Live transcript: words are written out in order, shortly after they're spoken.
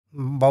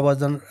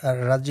বাবাজান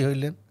রাজি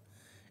হইলেন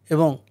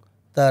এবং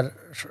তার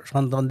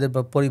সন্তানদের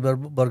বা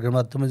পরিবারবর্গের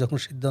মাধ্যমে যখন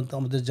সিদ্ধান্ত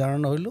আমাদের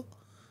জানানো হইল,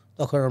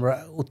 তখন আমরা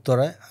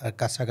উত্তরায়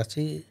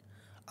কাছাকাছি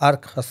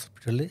আর্ক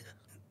হসপিটালে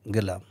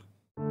গেলাম।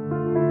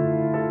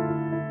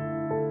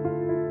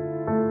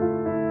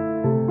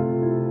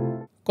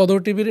 কদর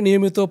টিভির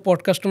নিয়মিত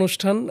পডকাস্ট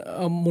অনুষ্ঠান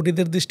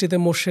মুরিদের দৃষ্টিতে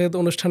মোর্শেদ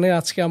অনুষ্ঠানে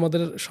আজকে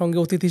আমাদের সঙ্গে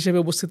অতিথি হিসেবে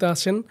উপস্থিত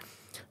আছেন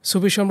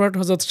সুফি সম্রাট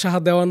হযরত শাহ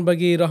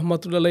দেওয়ানবাগী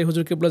রহমাতুল্লাহ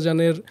হুজুর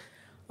কেবলাজানের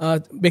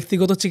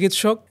ব্যক্তিগত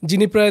চিকিৎসক,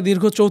 যিনি প্রায়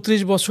দীর্ঘ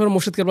 34 বছর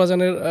মুর্শিদ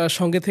কেবলাজানের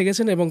সঙ্গে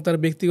থেকেছেন এবং তার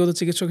ব্যক্তিগত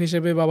চিকিৎসক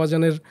হিসেবে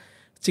বাবাজানের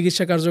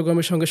চিকিৎসা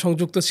কার্যক্রমের সঙ্গে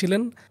সংযুক্ত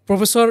ছিলেন।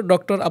 প্রফেসর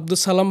ডক্টর আব্দুল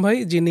সালাম ভাই,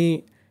 যিনি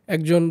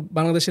একজন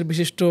বাংলাদেশের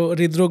বিশিষ্ট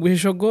হৃদরোগ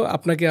বিশেষজ্ঞ,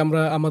 আপনাকে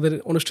আমরা আমাদের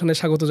অনুষ্ঠানে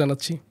স্বাগত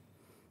জানাচ্ছি।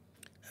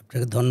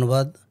 আপনাকে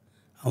ধন্যবাদ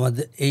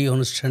আমাদের এই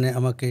অনুষ্ঠানে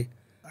আমাকে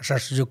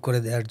আসার সুযোগ করে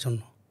দেওয়ার জন্য।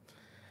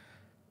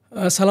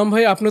 সালাম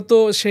ভাই, আপনি তো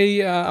সেই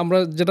আমরা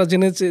যেটা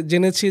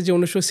জেনেছি যে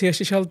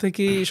 1986 সাল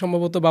থেকেই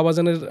সম্ভবত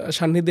বাবাজানের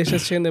সান্নিধ্যে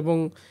এসেছেন এবং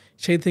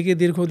সেই থেকে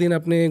দীর্ঘদিন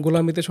আপনি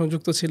গোলামিতে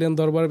সংযুক্ত ছিলেন,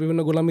 দরবার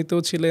বিভিন্ন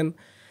গোলামিতেও ছিলেন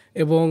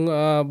এবং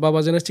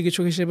বাবাজানের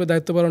চিকিৎসক হিসেবে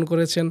দায়িত্ব পালন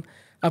করেছেন।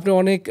 আপনি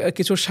অনেক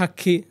কিছুর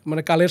সাক্ষী,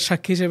 মানে কালের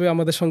সাক্ষী হিসেবে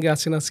আমাদের সঙ্গে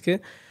আছেন আজকে।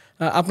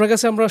 আপনার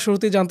কাছে আমরা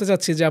শুরুতেই জানতে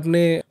চাচ্ছি যে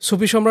আপনি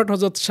সুফি সম্রাট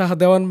হযরত শাহ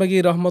দেওয়ানবাগী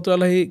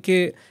রহমতুল্লাহিকে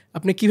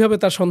আপনি কিভাবে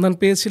তার সন্ধান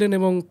পেয়েছিলেন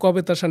এবং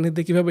কবে তার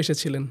সান্নিধ্যে কিভাবে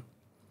এসেছিলেন?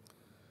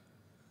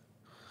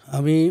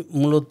 আমি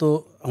মূলত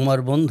আমার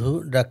বন্ধু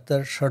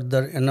ডাক্তার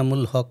সর্দার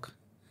এনামুল হক,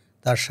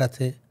 তার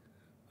সাথে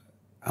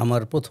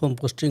আমার প্রথম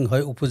পোস্টিং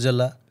হয়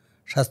উপজেলা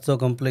স্বাস্থ্য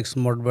কমপ্লেক্স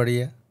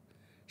মঠবাড়িয়া।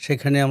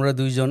 সেখানে আমরা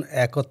দুইজন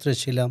একত্রে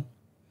ছিলাম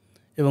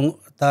এবং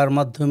তার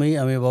মাধ্যমেই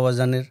আমি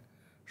বাবাজানের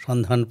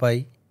সন্ধান পাই।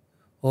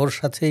 ওর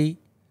সাথেই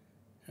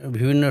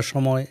বিভিন্ন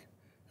সময়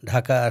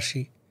ঢাকা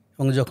আসি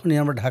এবং যখনই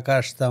আমরা ঢাকা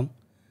আসতাম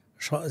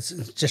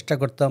চেষ্টা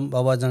করতাম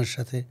বাবাজানের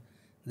সাথে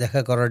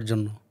দেখা করার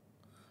জন্য।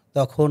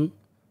 তখন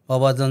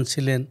বাবাজান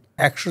ছিলেন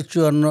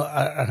 154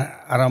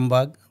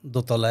 আরামবাগ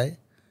দোতলায়।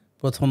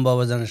 প্রথম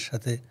বাবাজানের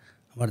সাথে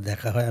আমার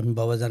দেখা হয়, আমি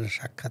বাবাজানের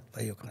সাক্ষাৎ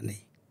পাই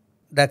ওখানেই।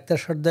 ডাক্তার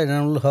সর্দার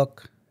এনামুল হক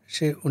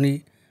উনি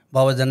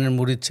বাবাজানের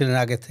মুরিদ ছিলেন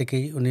আগে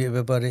থেকেই, উনি এ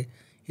ব্যাপারে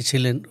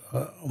ছিলেন,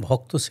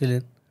 ভক্ত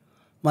ছিলেন।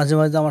 মাঝে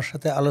মাঝে আমার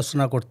সাথে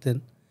আলোচনা করতেন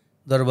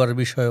দরবার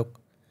বিষয়ক।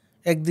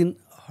 একদিন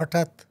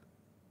হঠাৎ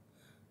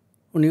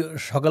উনি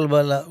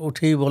সকালবেলা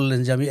উঠেই বললেন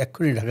যে আমি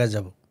এক্ষুনি ঢাকা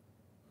যাব।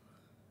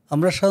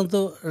 আমরা সাধারণত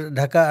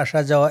ঢাকা আসা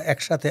যাওয়া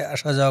একসাথে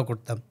আসা যাওয়া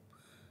করতাম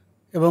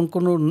এবং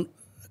কোনো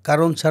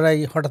কারণ ছাড়াই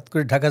হঠাৎ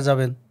করে ঢাকা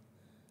যাবেন।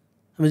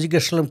 আমি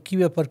জিজ্ঞেস করলাম কী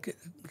ব্যাপার,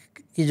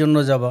 কী জন্য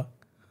যাবা?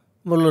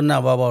 বলল না,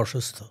 বাবা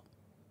অসুস্থ।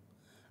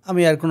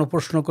 আমি আর কোনো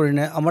প্রশ্ন করি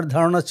না, আমার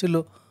ধারণা ছিল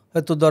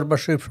হয়তো দরবার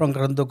শরীফ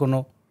সংক্রান্ত কোনো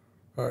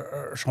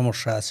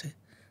সমস্যা আছে।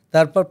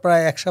 তারপর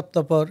প্রায় 1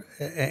 সপ্তাহ পর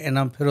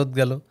এনাম ফেরত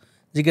গেল।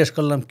 জিজ্ঞেস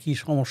করলাম কী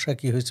সমস্যা,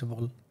 কী হয়েছে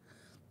বল।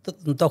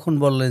 তখন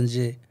বললেন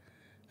যে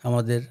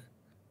আমাদের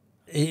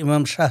এই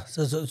ইমাম শাহ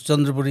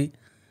চন্দ্রপুরী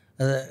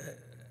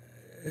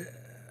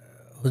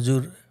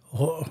হুজুর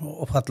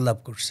ওফাত লাভ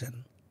করছেন।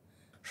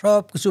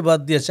 সব কিছু বাদ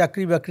দিয়ে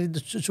চাকরি বাকরি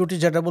ছুটি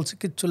ছাটা বলছে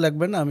কিচ্ছু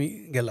লাগবে না, আমি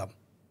গেলাম।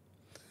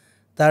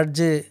 তার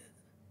যে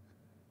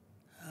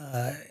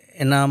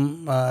এনাম,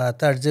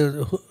 তার যে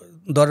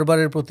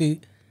দরবারের প্রতি,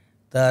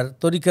 তার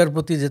তরিকার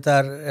প্রতি যে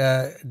তার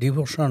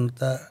ডিভোশন,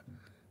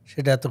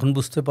 সেটা তখন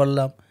বুঝতে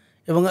পারলাম।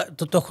 এবং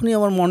তখনই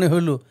আমার মনে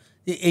হলো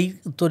যে এই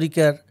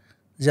তরিকার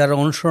যারা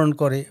অনুসরণ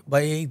করে বা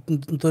এই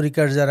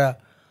তরিকার যারা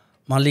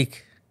মালিক,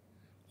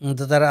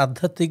 তারা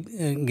আধ্যাত্মিক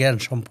জ্ঞান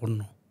সম্পন্ন।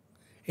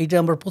 এইটা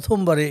আমরা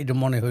প্রথমবারে এটা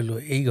মনে হইলো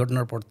এই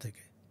ঘটনার পর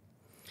থেকে।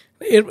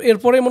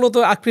 এরপরে মূলত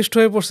আকৃষ্ট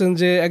হয়ে পড়ছেন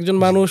যে একজন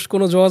মানুষ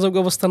কোনো যোগাযোগ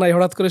ব্যবস্থা নাই,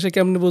 হঠাৎ করে সে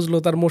কেমনি বুঝলো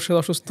তার মোর্শেদ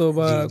অসুস্থ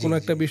বা কোনো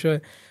একটা বিষয়।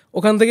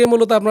 ওখান থেকে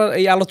মূলত আপনার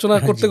এই আলোচনা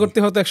করতে করতে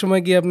হয়তো এক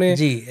সময় গিয়ে আপনি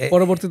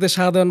পরবর্তীতে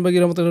শাহ দেওয়ানবাগী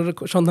রহমতুল্লাহির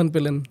সন্ধান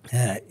পেলেন।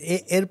 হ্যাঁ,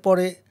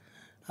 এরপরে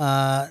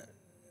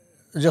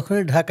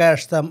যখনই ঢাকায়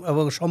আসতাম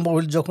এবং সম্ভব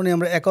হলে যখনই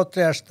আমরা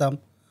একত্রে আসতাম,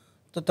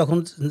 তো তখন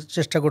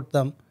চেষ্টা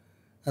করতাম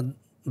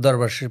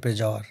দরবার শরীফে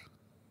যাওয়ার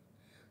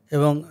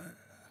এবং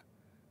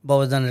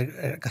বাবাজানের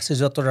কাছে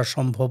যতটা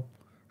সম্ভব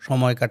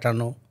সময়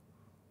কাটানো,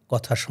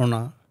 কথা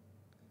শোনা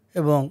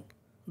এবং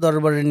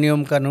দরবারের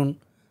নিয়মকানুন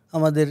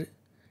আমাদের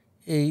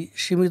এই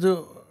সীমিত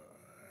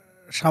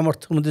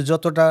সামর্থ্যের মধ্যে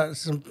যতটা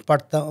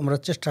পারতাম আমরা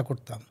চেষ্টা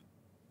করতাম।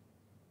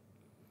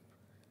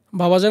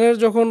 বাবাজানের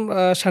যখন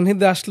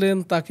সান্নিধ্যে আসলেন,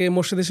 তাকে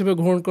মুর্শিদ হিসেবে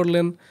গ্রহণ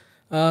করলেন,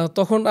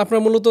 তখন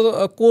আপনার মূলত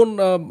কোন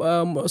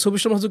সুফি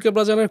সম্রাট হযরত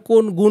কেবলাজানের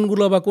কোন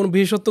গুণগুলো বা কোন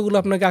বিশেষত্বগুলো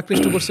আপনাকে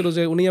আকৃষ্ট করছিল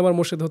যে উনি আমার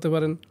মুর্শিদ হতে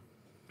পারেন?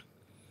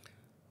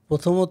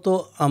 প্রথমত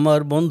আমার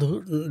বন্ধু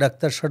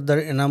ডাক্তার সর্দার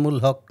এনামুল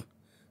হক,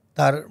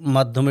 তার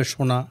মাধ্যমে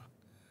শোনা,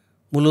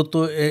 মূলত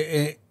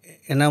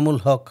এনামুল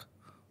হক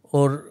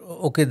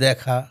ওকে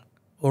দেখা,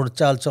 ওর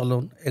চাল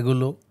চলন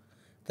এগুলো।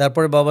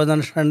 তারপরে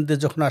বাবাজানের সান্নিধ্যে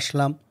যখন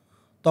আসলাম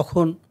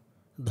তখন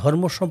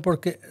ধর্ম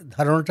সম্পর্কে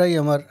ধারণাটাই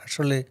আমার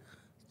আসলে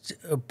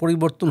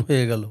পরিবর্তন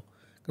হয়ে গেল।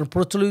 কারণ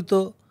প্রচলিত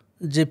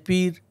যে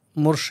পীর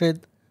মোর্শেদ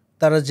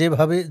তারা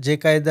যেভাবে যে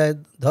কায়দায়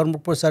ধর্ম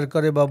প্রচার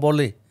করে বা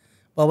বলে,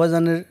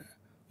 বাবাজানের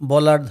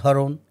বলার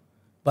ধরন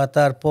বা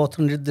তার পথ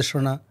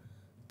নির্দেশনা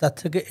তার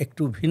থেকে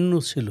একটু ভিন্ন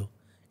ছিল,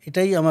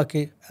 এটাই আমাকে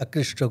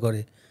আকৃষ্ট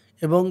করে।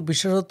 এবং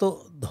বিশেষত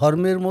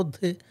ধর্মের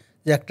মধ্যে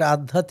যে একটা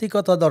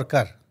আধ্যাত্মিকতা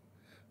দরকার,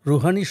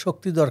 রুহানি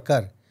শক্তি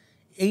দরকার,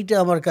 এইটা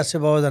আমার কাছে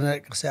বাবাজানের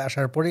কাছে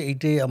আসার পরে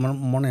এইটাই আমার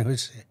মনে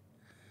হয়েছে।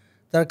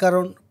 তার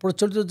কারণ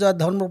প্রচলিত যা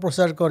ধর্ম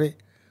প্রচার করে,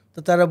 তো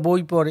তারা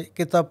বই পড়ে,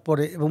 কেতাব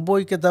পড়ে এবং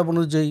বই কেতাব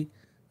অনুযায়ী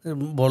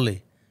বলে।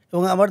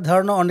 এবং আমার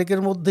ধারণা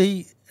অনেকের মধ্যেই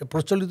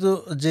প্রচলিত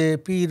যে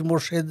পীর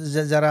মোর্শেদ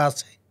যারা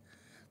আছে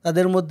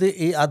তাদের মধ্যে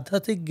এই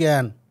আধ্যাত্মিক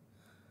জ্ঞান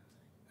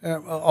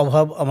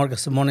অভাব আমার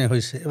কাছে মনে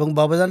হয়েছে। এবং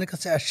বাবাজানের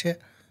কাছে আসে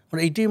আমার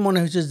এইটাই মনে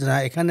হয়েছে যে না,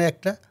 এখানে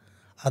একটা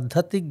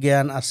আধ্যাত্মিক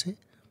জ্ঞান আছে,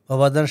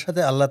 বাবাজানের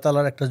সাথে আল্লাহ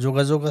তাআলার একটা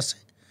যোগাযোগ আছে।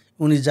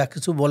 উনি যা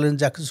কিছু বলেন,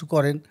 যা কিছু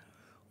করেন,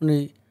 উনি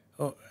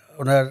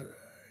ওনার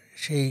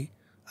সেই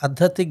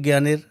আধ্যাত্মিক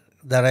জ্ঞানের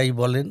দ্বারাই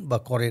বলেন বা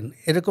করেন,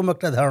 এরকম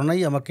একটা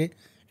ধারণাই আমাকে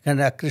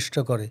এখানে আকৃষ্ট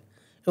করে।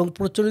 এবং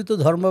প্রচলিত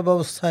ধর্ম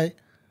ব্যবস্থায়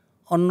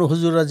অন্য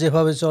হুজুররা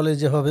যেভাবে চলে,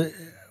 যেভাবে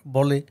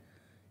বলে,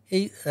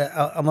 এই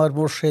আমার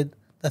মোর্শেদ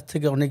তার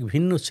থেকে অনেক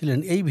ভিন্ন ছিলেন।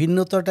 এই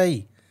ভিন্নতাটাই,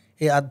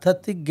 এই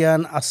আধ্যাত্মিক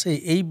জ্ঞান আছে,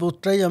 এই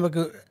বোধটাই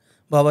আমাকে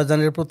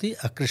বাবাজানের প্রতি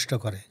আকৃষ্ট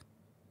করে।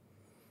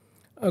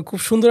 খুব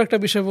সুন্দর একটা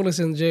বিষয়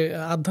বলেছেন যে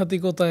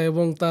আধ্যাত্মিকতা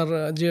এবং তার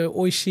যে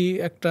ঐশী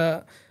একটা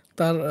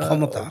তার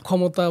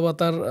ক্ষমতা বা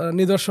তার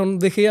নিদর্শন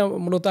দেখেই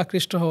মূলত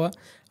আকৃষ্ট হওয়া।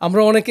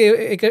 আমরা অনেকে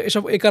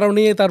এসব এ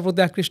কারণেই তার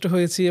প্রতি আকৃষ্ট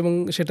হয়েছি এবং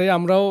সেটাই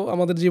আমরাও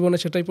আমাদের জীবনে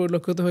সেটাই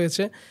পরিলক্ষিত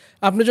হয়েছে।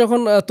 আপনি যখন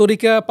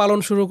তরিকা পালন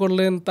শুরু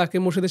করলেন, তাকে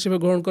মুর্শিদ হিসেবে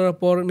গ্রহণ করার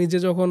পর নিজে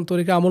যখন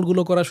তরিকা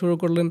আমলগুলো করা শুরু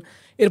করলেন,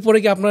 এরপরে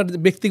কি আপনার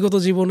ব্যক্তিগত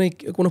জীবনে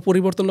কোনো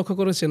পরিবর্তন লক্ষ্য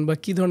করেছেন বা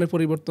কী ধরনের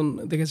পরিবর্তন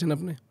দেখেছেন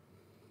আপনি?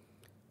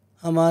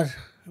 আমার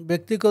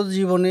ব্যক্তিগত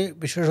জীবনে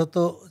বিশেষত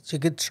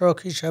চিকিৎসক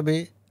হিসাবে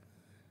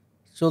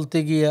চলতে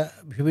গিয়া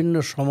বিভিন্ন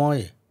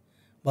সময়ে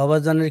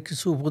বাবাজানের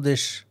কিছু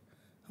উপদেশ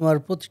আমার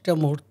প্রতিটা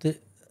মুহূর্তে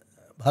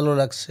ভালো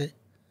লাগছে।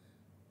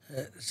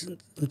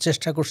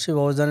 চেষ্টা করছি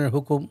বাবাজানের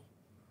হুকুম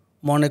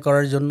মনে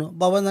করার জন্য।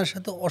 বাবাজানের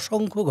সাথে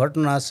অসংখ্য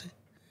ঘটনা আছে।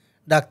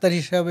 ডাক্তার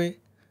হিসাবে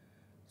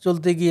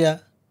চলতে গিয়া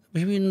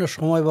বিভিন্ন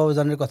সময়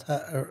বাবাজানের কথা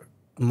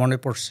মনে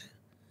পড়ছে।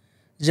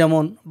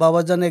 যেমন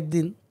বাবাজান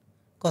একদিন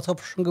কথা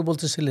প্রসঙ্গে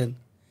বলতেছিলেন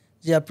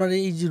যে আপনারা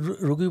এই যে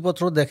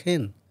রোগীপত্র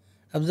দেখেন,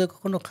 আপনাদের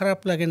কখনো খারাপ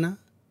লাগে না?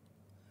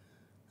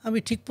 আমি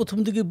ঠিক প্রথম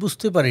দিকে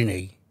বুঝতে পারি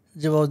নাই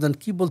যে বাবাজান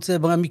কী বলছে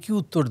এবং আমি কি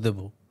উত্তর দেব।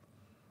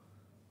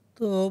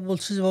 তো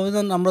বলছে যে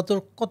বাবাজান, আমরা তো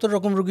কত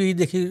রকম রোগী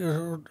দেখি,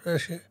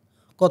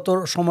 কত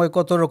সময়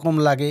কত রকম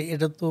লাগে,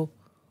 এটা তো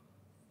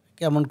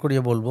কেমন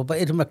করিয়ে বলবো, বা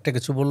এরকম একটা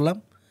কিছু বললাম।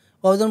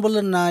 বাবাজান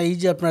বললেন, না, এই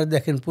যে আপনারা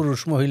দেখেন পুরুষ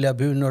মহিলা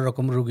বিভিন্ন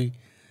রকম রোগী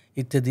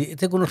ইত্যাদি,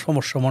 এতে কোনো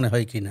সমস্যা মনে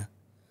হয় কি না?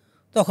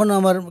 তখন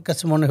আমার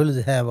কাছে মনে হলো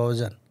যে হ্যাঁ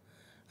বাবাজান,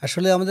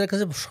 আসলে আমাদের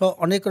কাছে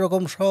অনেক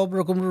রকম, সব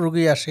রকম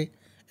রোগী আসে,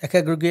 এক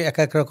এক রোগী এক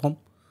এক রকম।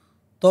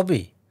 তবে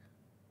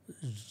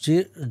যে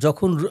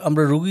যখন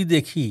আমরা রোগী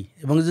দেখি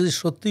এবং যদি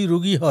সত্যিই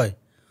রোগী হয়,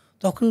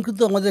 তখন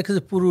কিন্তু আমাদের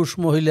কাছে পুরুষ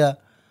মহিলা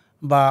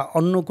বা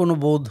অন্য কোনো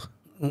বোধ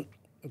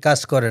কাজ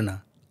করে না।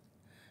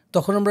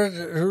 তখন আমরা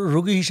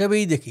রোগী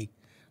হিসাবেই দেখি।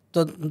 তো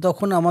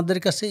তখন আমাদের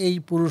কাছে এই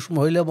পুরুষ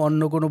মহিলা বা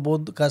অন্য কোনো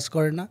বোধ কাজ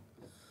করে না।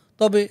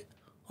 তবে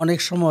অনেক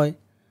সময়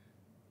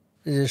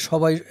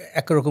সবাই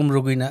একরকম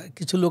রোগী না,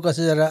 কিছু লোক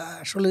আছে যারা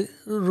আসলে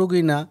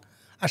রোগী না,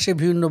 আসে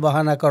বিভিন্ন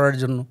বাহানা করার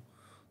জন্য,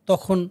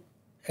 তখন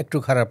একটু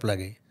খারাপ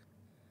লাগে।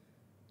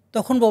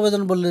 তখন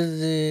বাবাজান বললে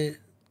যে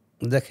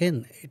দেখেন,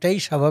 এটাই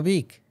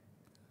স্বাভাবিক,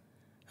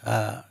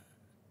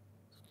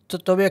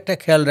 তবে একটা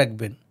খেয়াল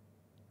রাখবেন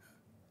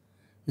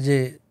যে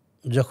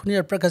যখনই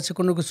আপনার কাছে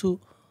কোনো কিছু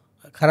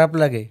খারাপ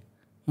লাগে,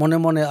 মনে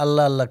মনে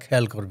আল্লাহ আল্লাহ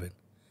খেয়াল করবেন।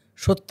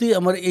 সত্যি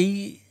আমার এই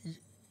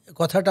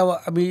কথাটা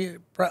আমি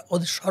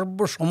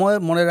সর্বসময়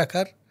মনে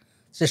রাখার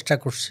চেষ্টা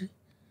করছি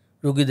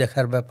রোগী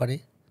দেখার ব্যাপারে,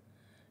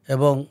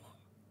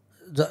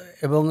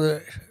 এবং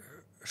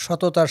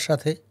সততার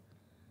সাথে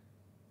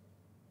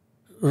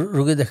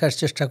রোগী দেখার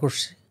চেষ্টা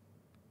করছি।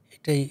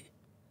 এটাই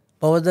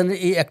বাবাজানের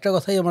এই একটা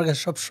কথাই আমার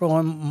কাছে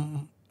সবসময়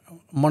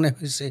মনে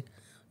হয়েছে।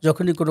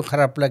 যখনই কোনো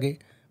খারাপ লাগে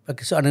বা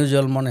কিছু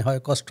আনইউজুয়াল মনে হয়,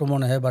 কষ্ট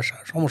মনে হয় বা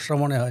সমস্যা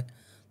মনে হয়,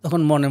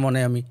 তখন মনে মনে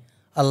আমি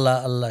আল্লাহ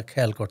আল্লাহ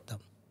খেয়াল করতাম।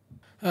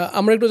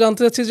 আমরা একটু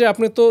জানতে চাচ্ছি যে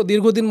আপনি তো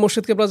দীর্ঘদিন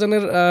মুর্শিদ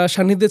কেবলাজানের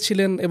সান্নিধ্যে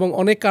ছিলেন এবং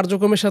অনেক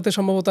কার্যক্রমের সাথে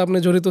সম্ভবত আপনি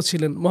জড়িত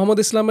ছিলেন। মোহাম্মদ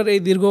ইসলামের এই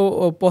দীর্ঘ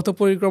পথ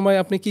পরিক্রমায়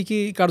আপনি কি কি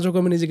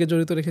কার্যক্রমে নিজেকে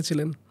জড়িত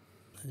রেখেছিলেন?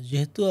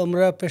 যেহেতু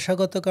আমরা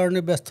পেশাগত কারণে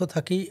ব্যস্ত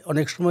থাকি,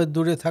 অনেক সময়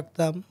দূরে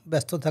থাকতাম,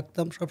 ব্যস্ত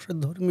থাকতাম, সবসময়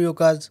ধর্মীয়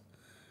কাজ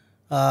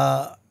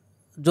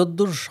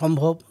যদ্দূর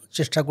সম্ভব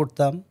চেষ্টা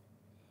করতাম।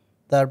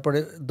 তারপরে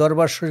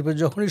দরবার শরীফে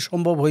যখনই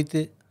সম্ভব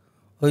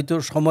হয়তো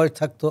সময়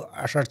থাকতো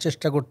আসার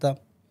চেষ্টা করতাম।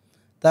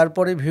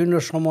 তারপরে বিভিন্ন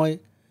সময়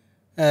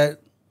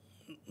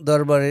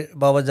দরবারে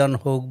বাবাজান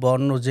হোক বা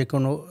অন্য যে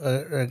কোনো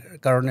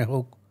কারণে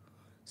হোক,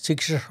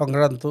 চিকিৎসা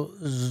সংক্রান্ত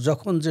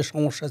যখন যে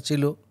সমস্যা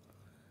ছিল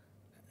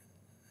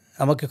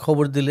আমাকে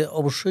খবর দিলে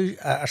অবশ্যই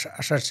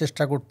আসার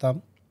চেষ্টা করতাম।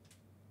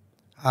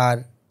 আর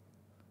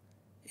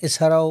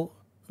এছাড়াও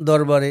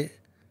দরবারে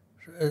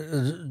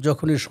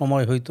যখনই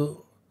সময় হইতো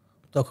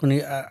তখনই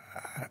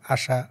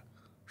আসা,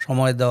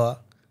 সময় দেওয়া,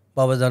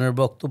 বাবাজানের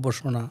বক্তব্য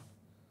শোনা,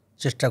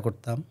 চেষ্টা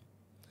করতাম।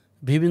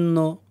 বিভিন্ন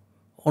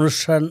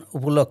অনুষ্ঠান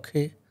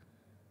উপলক্ষে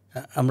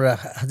আমরা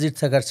হাজির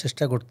থাকার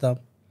চেষ্টা করতাম।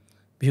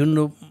 বিভিন্ন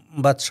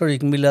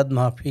বাৎসরিক মিলাদ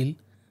মাহফিল,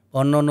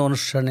 অন্যান্য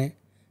অনুষ্ঠানে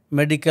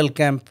মেডিকেল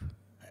ক্যাম্প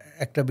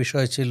একটা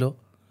বিষয় ছিল।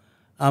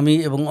 আমি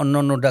এবং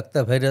অন্যান্য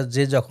ডাক্তার ভাইরা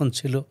যে যখন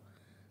ছিল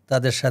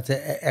তাদের সাথে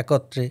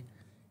একত্রে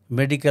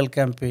মেডিকেল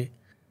ক্যাম্পে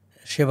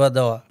সেবা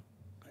দেওয়া,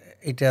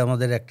 এটা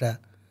আমাদের একটা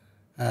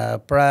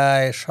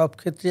প্রায় সব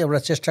ক্ষেত্রেই আমরা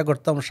চেষ্টা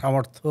করতাম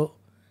সামর্থ্য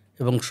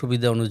এবং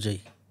সুবিধা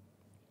অনুযায়ী।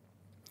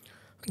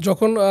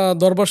 যখন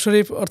দরবার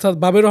শরীফ অর্থাৎ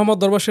বাবির রহমত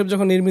দরবার শরীফ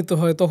যখন নির্মিত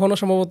হয় তখনও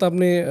সম্ভবত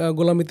আপনি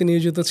গোলামিতে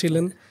নিয়োজিত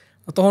ছিলেন।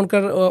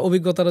 তখনকার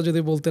অভিজ্ঞতাটা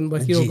যদি বলতেন বা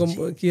কীরকম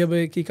কীভাবে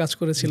কী কাজ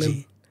করেছিলেন?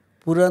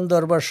 পুরান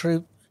দরবার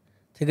শরীফ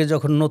থেকে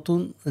যখন নতুন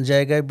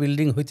জায়গায়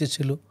বিল্ডিং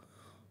হইতেছিল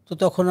তো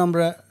তখন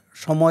আমরা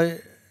সময়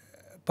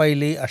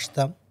পাইলেই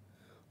আসতাম,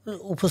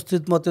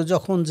 উপস্থিত মতে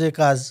যখন যে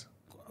কাজ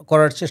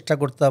করার চেষ্টা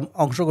করতাম,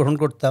 অংশগ্রহণ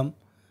করতাম,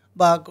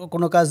 বা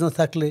কোনো কাজ না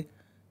থাকলে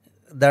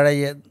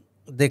দাঁড়াইয়ে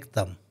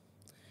দেখতাম।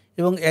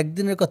 এবং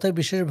একদিনের কথা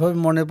বিশেষভাবে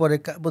মনে পড়ে,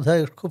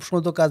 বোধহয় খুব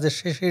সম্ভবত কাজের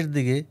শেষের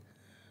দিকে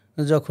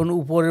যখন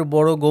উপরের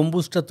বড়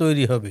গম্বুজটা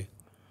তৈরি হবে,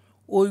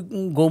 ওই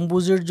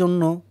গম্বুজের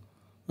জন্য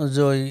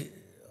যে ওই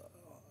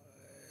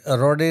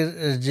রডের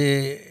যে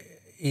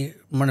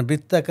মানে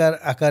বৃত্তাকার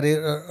আকারে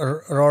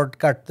রড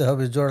কাটতে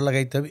হবে, জোড়া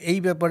লাগাইতে হবে, এই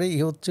ব্যাপারে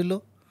হচ্ছিল।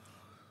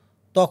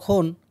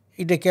 তখন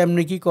এটা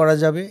কেমনি কী করা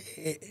যাবে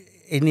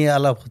এ নিয়ে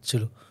আলাপ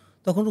হচ্ছিল।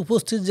 তখন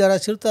উপস্থিত যারা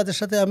ছিল তাদের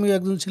সাথে আমিও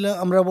একজন ছিলাম।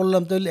 আমরা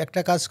বললাম তাহলে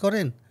একটা কাজ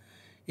করেন,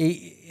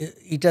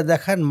 এইটা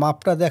দেখান,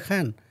 মাপটা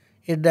দেখান,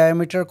 এর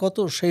ডায়ামিটার কত,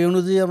 সেই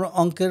অনুযায়ী আমরা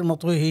অঙ্কের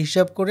মতো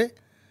হিসাব করে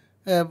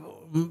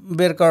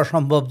বের করা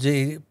সম্ভব যে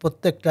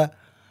প্রত্যেকটা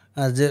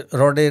যে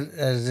রডের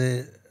যে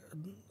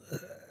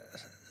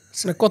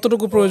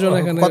কতটুকু প্রয়োজন,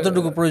 এখানে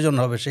কতটুকু প্রয়োজন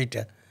হবে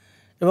সেইটা।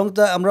 এবং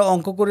তা আমরা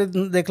অঙ্ক করে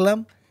দেখলাম।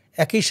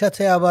 একই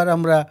সাথে আবার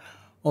আমরা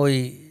ওই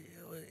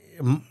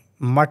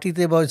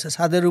মাটিতে বা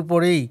ছাদের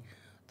উপরেই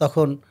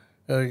তখন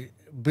ওই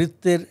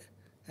বৃত্তের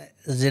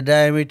যে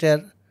ডায়ামিটার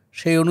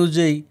সেই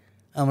অনুযায়ী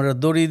আমরা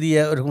দড়ি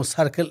দিয়ে ওরকম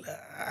সার্কেল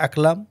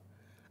আঁকলাম।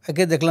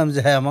 একে দেখলাম যে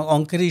হ্যাঁ, আমার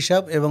অঙ্কের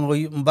হিসাব এবং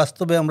ওই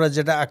বাস্তবে আমরা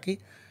যেটা আঁকি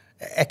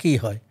একই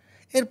হয়।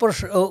 এরপর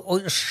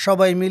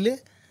সবাই মিলে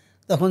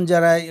তখন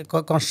যারা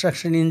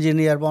কনস্ট্রাকশন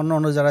ইঞ্জিনিয়ার বা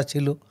অন্য যারা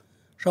ছিল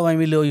সবাই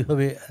মিলে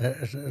ওইভাবে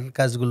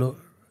কাজগুলো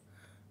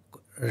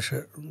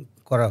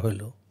করা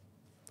হলো।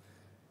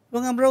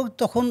 এবং আমরাও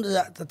তখন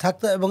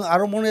থাকতাম। এবং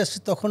আরও মনে আছে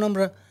তখন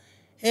আমরা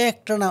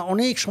একটানা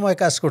অনেক সময়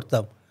কাজ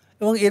করতাম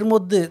এবং এর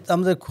মধ্যে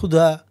আমাদের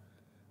ক্ষুধা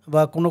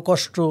বা কোনো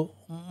কষ্ট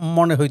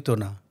মনে হইতো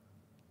না,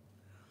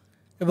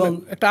 এবং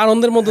একটা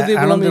আনন্দের মধ্যে দিয়ে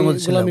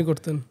গোলামি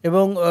করতেন।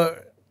 এবং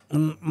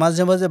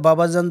মাঝে মাঝে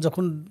বাবাজান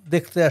যখন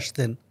দেখতে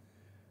আসতেন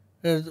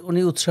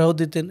উনি উৎসাহ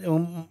দিতেন এবং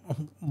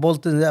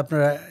বলতেন যে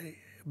আপনারা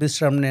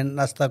বিশ্রাম নেন,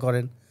 নাস্তা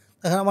করেন।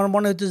 তখন আমার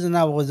মনে হতো যে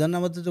না বাবাজান,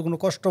 আমাদের তো কোনো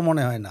কষ্ট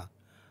মনে হয় না।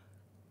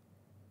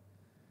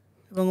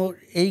 এবং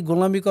এই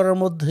গোলামি করার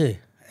মধ্যে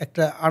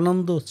একটা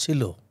আনন্দ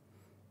ছিল,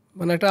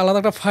 মানে একটা আলাদা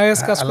একটা ফায়াস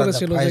কাজ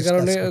করেছিল, যে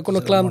কারণে কোনো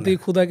ক্লান্তি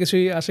ক্ষুধা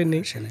কিছুই আসেনি।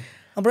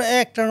 আমরা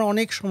একটা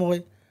অনেক সময়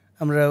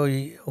আমরা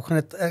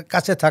ওখানে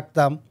কাছে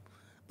থাকতাম,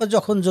 বা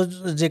যখন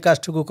যে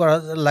কাজটুকু করা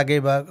লাগে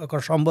বা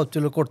করা সম্ভব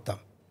ছিল করতাম।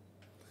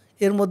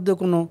 এর মধ্যে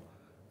কোনো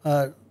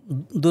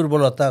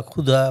দুর্বলতা,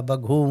 ক্ষুধা বা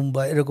ঘুম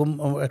বা এরকম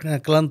এখানে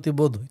ক্লান্তি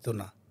বোধ হইতো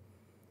না।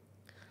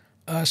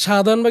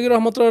 শাহজাহান বাগী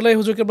রহমতুল্লাহ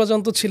হুজুর কেবলা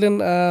জানত ছিলেন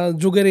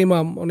যুগের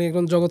ইমাম, উনি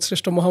একজন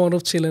জগৎশ্রেষ্ঠ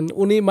মহামানব ছিলেন।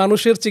 উনি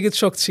মানুষের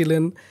চিকিৎসক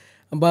ছিলেন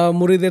বা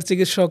মুরিদের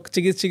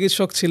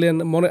চিকিৎসক ছিলেন,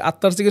 মনে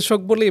আত্মার চিকিৎসক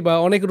বলি, বা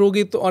অনেক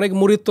রোগী তো, অনেক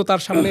মুরিদ তো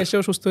তার সামনে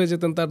এসেও সুস্থ হয়ে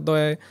যেতেন তার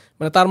দয়ায়,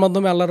 মানে তার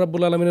মাধ্যমে আল্লাহ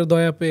রাব্বুল আলামিনের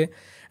দয়া পেয়ে।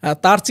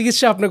 তার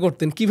চিকিৎসা আপনি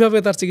করতেন, কিভাবে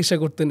তার চিকিৎসা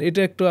করতেন,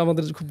 এটা একটু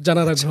আমাদের খুব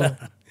জানার আগ্রহ।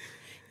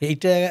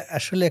 এইটা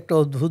আসলে একটা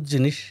অদ্ভুত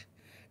জিনিস।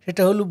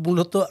 সেটা হলো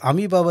মূলত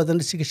আমি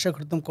বাবাজানের চিকিৎসা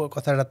করতাম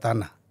কথাটা তা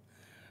না।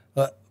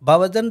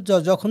 বাবাজান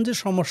যখন যে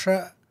সমস্যা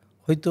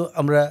হয়তো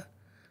আমরা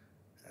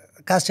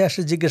কাছে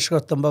আসে জিজ্ঞেস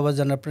করতাম,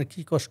 বাবাজান আপনার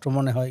কী কষ্ট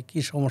মনে হয়, কী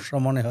সমস্যা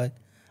মনে হয়।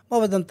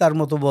 বাবাজান তার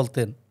মতো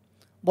বলতেন।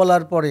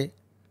 বলার পরে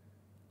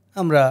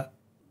আমরা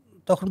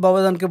তখন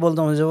বাবাজানকে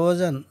বলতাম যে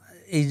বাবাজান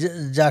এই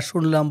যা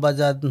শুনলাম বা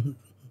যা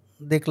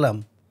দেখলাম,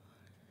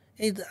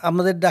 এই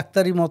আমাদের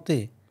ডাক্তারি মতে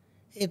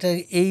এটা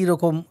এই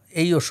রকম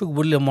এই অসুখ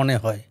বললে মনে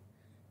হয়,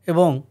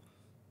 এবং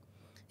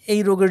এই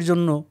রোগের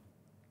জন্য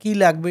কি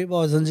লাগবে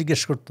বাবাজান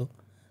জিজ্ঞেস করতো।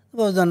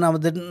 বাবাজান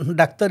আমাদের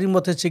ডাক্তারি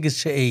মতে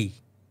চিকিৎসা এই।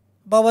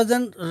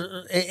 বাবাজান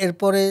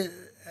এরপরে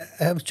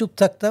চুপ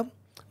থাকতাম।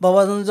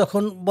 বাবাজান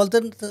যখন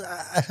বলতেন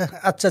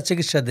আচ্ছা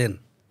চিকিৎসা দেন,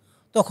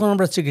 তখন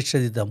আমরা চিকিৎসা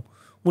দিতাম।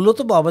 মূলত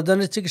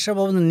বাবাজানের চিকিৎসা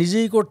বাবাজান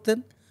নিজেই করতেন,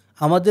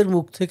 আমাদের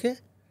মুখ থেকে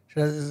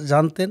সেটা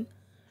জানতেন।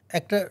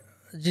 একটা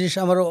জিনিস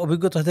আমার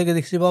অভিজ্ঞতা থেকে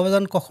দেখছি,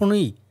 বাবাজান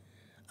কখনোই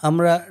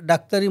আমরা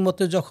ডাক্তারি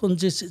মতে যখন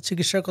যে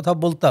চিকিৎসার কথা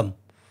বলতাম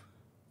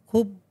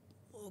খুব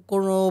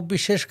কোনো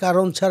বিশেষ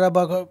কারণ ছাড়া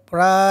বা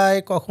প্রায়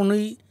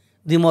কখনোই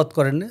দ্বিমত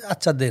করেন,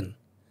 আচ্ছা দেন।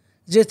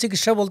 যে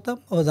চিকিৎসা বলতাম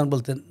বাবাজান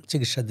বলতেন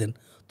চিকিৎসা দেন।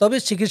 তবে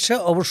চিকিৎসা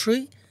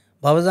অবশ্যই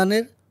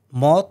বাবাজানের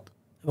মত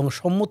এবং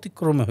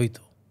সম্মতিক্রমে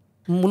হইতো।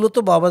 মূলত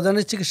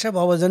বাবাজানের চিকিৎসা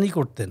বাবাজানই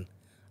করতেন।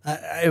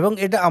 এবং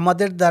এটা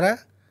আমাদের দ্বারা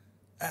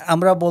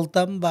আমরা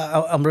বলতাম বা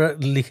আমরা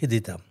লিখে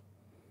দিতাম।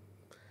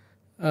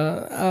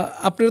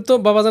 আপনার তো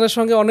বাবাজানের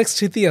সঙ্গে অনেক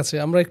স্মৃতি আছে,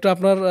 আমরা একটু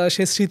আপনার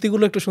সেই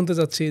স্মৃতিগুলো একটু শুনতে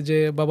চাচ্ছি, যে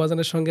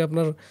বাবাজানের সঙ্গে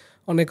আপনার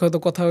অনেক হয়তো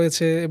কথা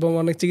হয়েছে এবং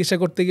অনেক চিকিৎসা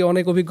করতে গিয়ে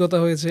অনেক অভিজ্ঞতা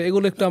হয়েছে,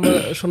 এগুলো একটু আমরা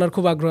শোনার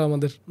খুব আগ্রহ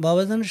আমাদের।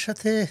 বাবাজানের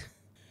সাথে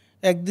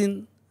একদিন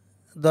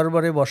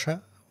দরবারে বসা,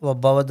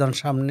 বাবাজান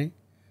সামনে,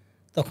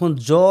 তখন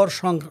জ্বর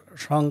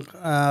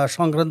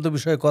সংক্রান্ত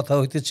বিষয়ে কথা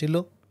হইতেছিল।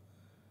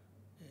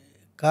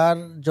 কার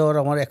জ্বর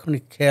আমার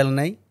এখনই খেয়াল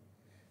নাই।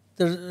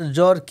 তো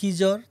জ্বর, কি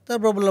জ্বর?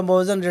 তারপর বললাম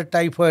বাবাজান এটা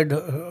টাইফয়েড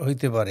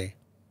হইতে পারে,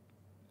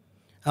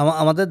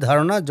 আমাদের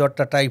ধারণা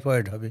জ্বরটা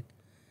টাইফয়েড হবে।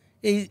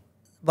 এই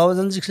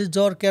বাবাজান জিজ্ঞেস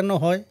জ্বর কেন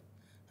হয়?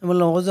 আমি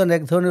বললাম বাবাজান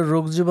এক ধরনের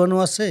রোগ জীবাণু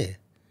আছে,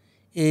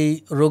 এই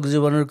রোগ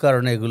জীবাণুর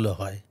কারণে এগুলো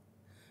হয়।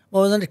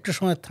 বাবাজান একটু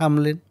সময়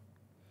থামলেন,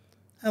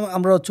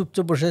 আমরাও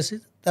চুপচাপ বসে আছি।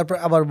 তারপর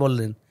আবার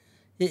বললেন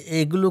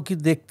এগুলো কি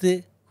দেখতে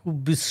খুব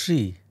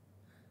বিশ্রী?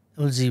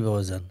 জি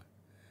বাবাজান।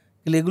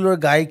 এগুলোর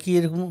গায়ে কি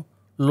এরকম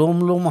লোম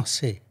লোম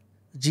আছে?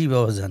 জি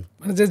বাবাজান।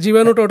 মানে যে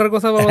জীবাণুটা, ওটার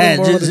কথা, হ্যাঁ,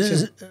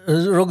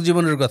 রোগ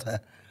জীবাণুর কথা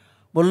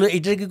বললো।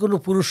 এটার কি কোনো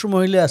পুরুষ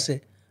মহিলা আছে?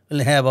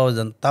 বললে হ্যাঁ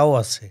বাবাজান, তাও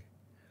আছে।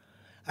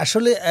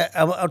 আসলে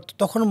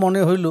তখন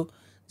মনে হইল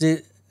যে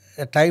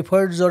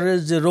টাইফয়েড জ্বরের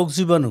যে রোগ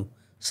জীবাণু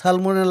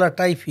সালমোনেলা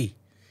টাইফি,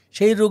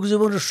 সেই রোগ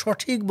জীবাণুর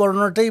সঠিক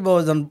বর্ণনাটাই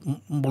বাবাজান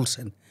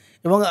বলছেন।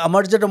 এবং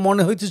আমার যেটা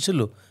মনে হইতেছিল,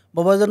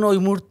 বাবাজান ওই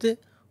মুহূর্তে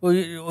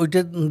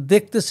ওইটা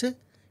দেখতেছে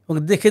এবং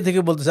দেখে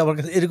দেখে বলতেছে। আমার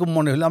কাছে এরকম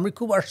মনে হলো। আমি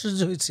খুব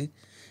আশ্চর্য হয়েছি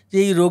যে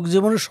এই রোগ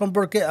জীবাণু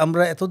সম্পর্কে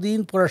আমরা এতদিন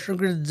পড়াশোনা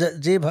করে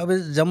যেভাবে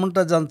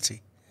যেমনটা জানছি,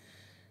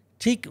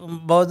 ঠিক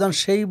বাবাজান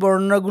সেই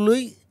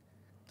বর্ণনাগুলোই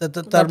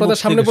তার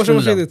সামনে বসে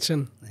বসে দিচ্ছেন।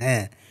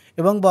 হ্যাঁ,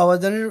 এবং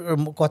বাবাজানের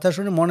কথা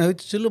শুনে মনে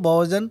হইতেছিল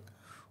বাবাজান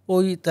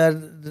ওই তার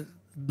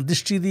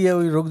দৃষ্টি দিয়ে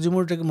ওই রোগ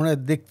জীবাণুটাকে মনে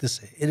হয়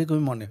দেখতেছে,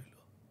 এরকমই মনে হলো।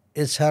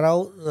 এছাড়াও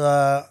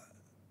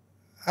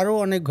আরও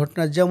অনেক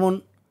ঘটনা, যেমন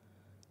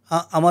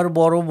আমার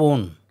বড়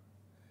বোন,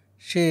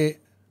 সে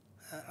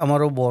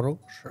আমারও বড়,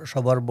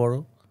 সবার বড়,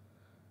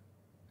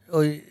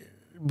 ওই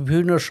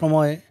বিভিন্ন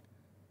সময়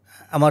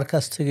আমার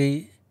কাছ থেকেই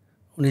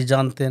উনি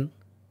জানতেন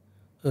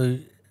ওই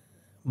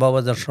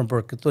বাবাজান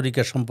সম্পর্কে,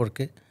 তরিকা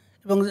সম্পর্কে,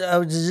 এবং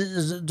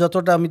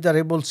যতটা আমি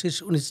তারে বলছি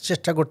উনি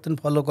চেষ্টা করতেন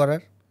ফলো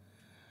করার।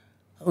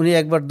 উনি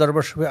একবার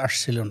দরবার সভায়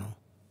আসছিল না।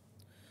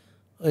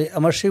 ওই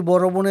আমার সেই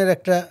বড় বোনের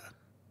একটা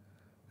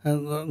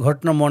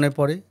ঘটনা মনে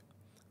পড়ে।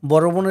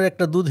 বড় বোনের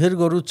একটা দুধের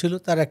গরু ছিল,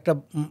 তার একটা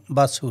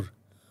বাছুর।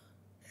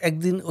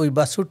 একদিন ওই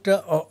বাছুরটা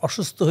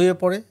অসুস্থ হয়ে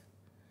পড়ে,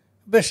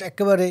 বেশ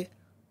একেবারে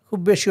খুব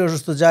বেশি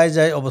অসুস্থ,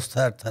 যায় অবস্থা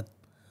অর্থাৎ।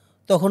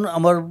 তখন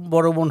আমার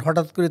বড় বোন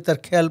হঠাৎ করে তার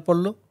খেয়াল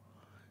পড়ল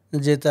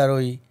যে তার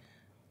ওই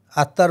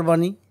আত্মার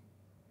বাণী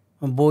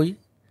বই,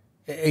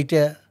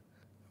 এইটা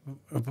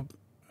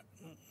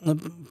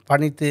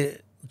পানিতে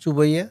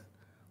চুবাইয়া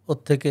ওর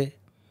থেকে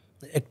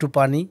একটু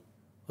পানি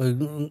ওই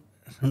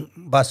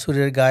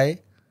বাছুরের গায়ে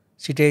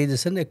ছিটাই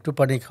দিয়েছেন, একটু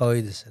পানি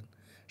খাওয়াই দিয়েছেন,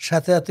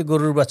 সাথে সাথে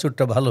গরুর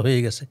বাছুরটা ভালো হয়ে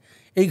গেছে।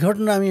 এই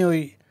ঘটনা আমি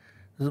ওই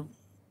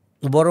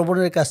বড়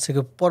বোনের কাছ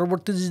থেকে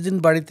পরবর্তী যেদিন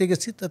বাড়িতে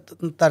গেছি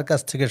তার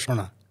কাছ থেকে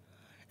শোনা।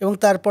 এবং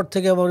তারপর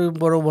থেকে আমার ওই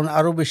বড় বোন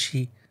আরও বেশি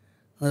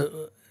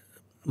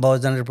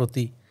বাবাজানের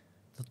প্রতি,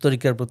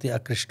 তরিকার প্রতি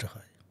আকৃষ্ট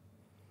হয়।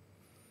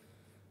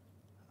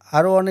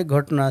 আরও অনেক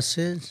ঘটনা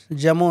আছে,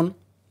 যেমন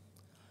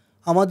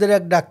আমাদের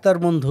এক ডাক্তার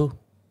বন্ধু,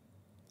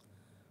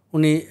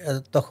 উনি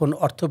তখন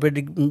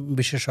অর্থোপেডিক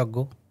বিশেষজ্ঞ।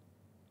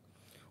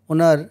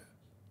 ওনার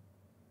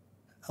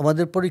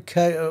আমাদের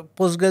পরীক্ষায়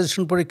পোস্ট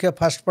গ্রাজুয়েশন পরীক্ষায়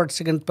first part,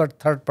 second part,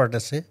 third part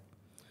আছে।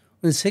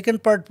 উনি সেকেন্ড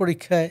পার্ট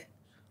পরীক্ষায়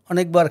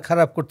অনেকবার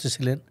খারাপ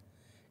করতেছিলেন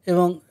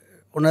এবং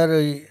ওনার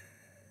ওই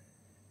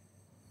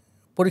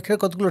পরীক্ষার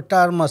কতগুলো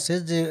টার্ম আছে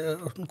যে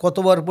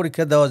কতবার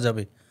পরীক্ষা দেওয়া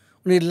যাবে।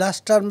 উনি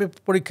লাস্ট টার্মে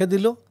পরীক্ষা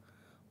দিল,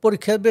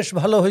 পরীক্ষা বেশ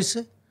ভালো হয়েছে,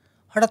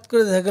 হঠাৎ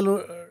করে দেখা গেল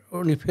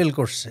উনি ফেল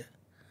করছে।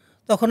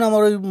 তখন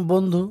আমার ওই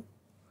বন্ধু,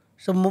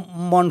 সব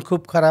মন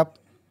খুব খারাপ,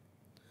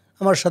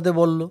 আমার সাথে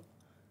বলল।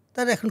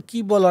 তার এখন কি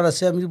বলার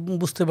আছে আমি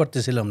বুঝতে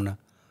পারতেছিলাম না।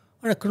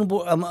 অনেকক্ষণ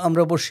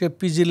আমরা বসে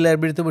পিজির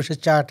লাইব্রেরিতে বসে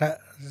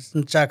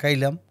চা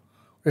খাইলাম,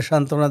 ওটা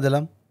সান্ত্বনা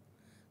দিলাম।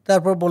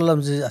 তারপর বললাম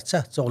যে আচ্ছা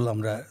চল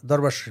আমরা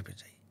দরবার শরীফে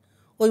যাই।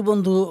 ওই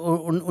বন্ধু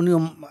উনিও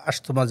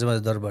আসতো মাঝে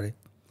মাঝে দরবারে।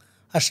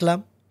 আসলাম,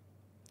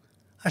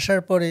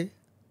 আসার পরে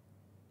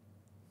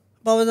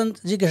বাবাজান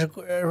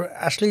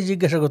আসলেই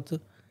জিজ্ঞাসা করতো,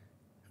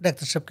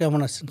 ডাক্তার সাহেব কেমন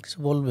আছেন, কিছু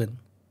বলবেন?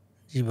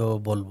 জি বাবা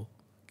বলবো।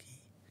 কি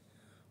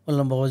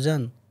বললাম?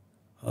 বাবাজান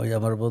ওই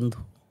আমার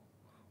বন্ধু,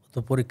 ও তো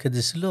পরীক্ষা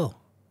দিয়েছিল,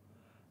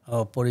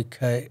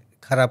 পরীক্ষায়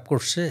খারাপ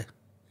করছে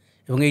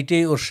এবং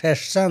এইটাই ওর শেষ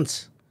চান্স,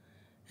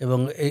 এবং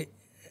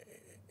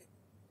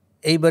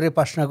এইবারে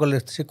পাশ না করলে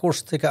সে কোর্স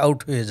থেকে আউট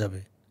হয়ে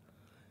যাবে।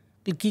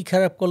 কি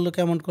খারাপ করলো,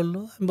 কেমন করলো?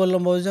 আমি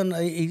বললাম বাবাজান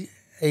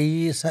এই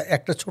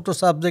একটা ছোট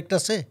সাবজেক্ট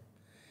আছে,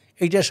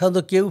 এইটা সাধারণত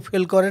কেউ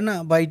ফেল করে না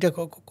বা এইটা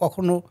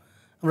কখনো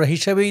আমরা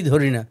হিসাবেই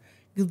ধরি না,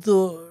 কিন্তু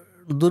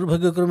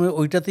দুর্ভাগ্যক্রমে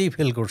ওইটাতেই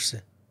ফেল করছে।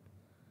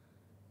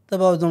 তা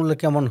বাবাজান বললো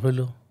কেমন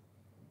হইলো?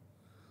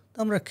 তা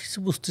আমরা কিছু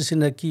বুঝতেছি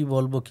না, কি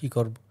বলবো, কি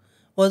করবো।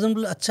 বাবাজান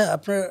বলল, আচ্ছা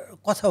আপনার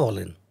কথা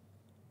বলেন।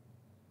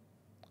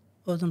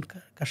 বাবাজান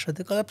কার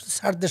সাথে? আপনি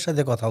স্যারদের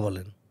সাথে কথা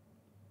বলেন।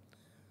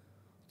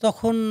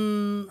 তখন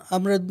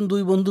আমরা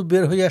দুই বন্ধু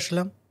বের হয়ে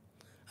আসলাম।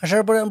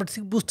 আসার পরে আমরা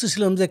ঠিক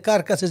বুঝতেছিলাম যে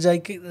কার কাছে যাই,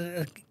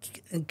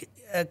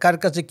 কার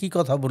কাছে কি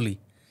কথা বলি।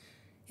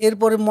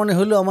 এরপরে মনে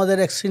হলো আমাদের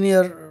এক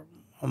সিনিয়র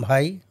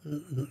ভাই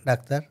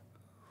ডাক্তার,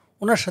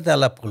 ওনার সাথে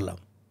আলাপ করলাম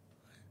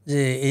যে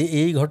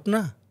এই ঘটনা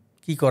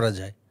কি করা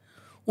যায়।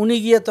 উনি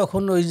গিয়ে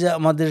তখন ওই যে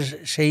আমাদের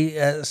সেই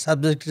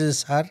সাবজেক্টের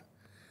স্যার,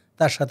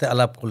 তার সাথে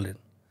আলাপ করলেন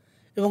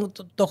এবং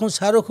তখন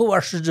স্যারও খুব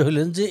আশ্চর্য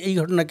হলেন যে এই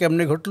ঘটনা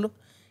কেমনে ঘটলো,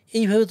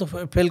 এইভাবে তো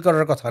ফেল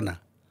করার কথা না।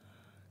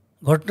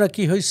 ঘটনা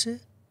কি হয়েছে,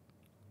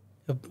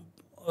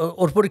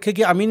 ওর পরীক্ষা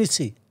কি আমি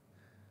নিচ্ছি?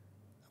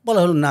 বলা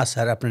হলো, না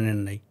স্যার আপনি নেন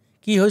নাই।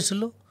 কী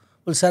হয়েছিল?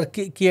 বল স্যার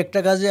কি একটা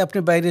কাজে আপনি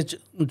বাইরে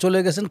চলে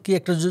গেছেন, কি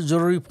একটা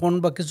জরুরি ফোন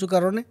বা কিছু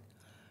কারণে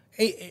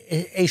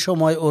এই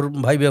সময় ওর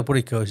ভাইবা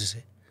পরীক্ষা হয়েছে।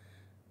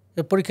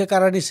 পরীক্ষা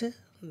কারা নিছে?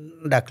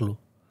 ডাকলো।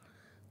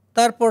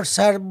 তারপর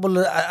স্যার বলল,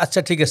 আচ্ছা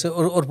ঠিক আছে,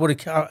 ওর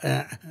পরীক্ষা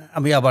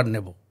আমি আবার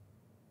নেব।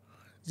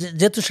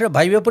 যেহেতু সেটা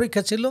ভাইবা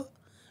পরীক্ষা ছিল,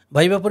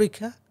 ভাইবা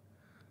পরীক্ষা,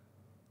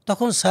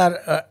 তখন স্যার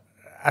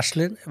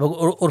আসলেন এবং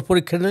ওর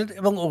পরীক্ষা নিলেন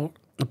এবং ও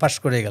পাশ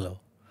করে গেল।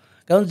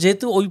 কারণ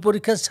যেহেতু ওই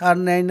পরীক্ষা স্যার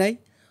নেয় নাই,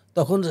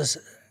 তখন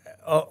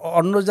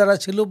অন্য যারা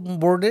ছিল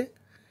বোর্ডে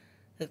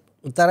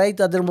তারাই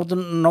তাদের মতন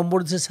নম্বর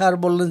দিচ্ছে। স্যার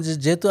বললেন যে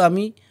যেহেতু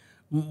আমি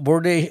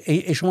বোর্ডে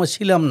এই সময়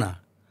ছিলাম না,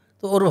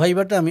 তো ওর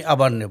ভাইবাটা আমি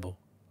আবার নেব।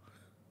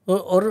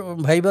 ওর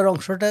ভাইবার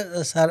অংশটা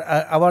স্যার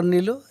আবার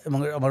নিল এবং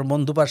আমার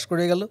বন্ধু পাশ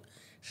করে গেল।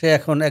 সে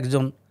এখন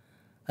একজন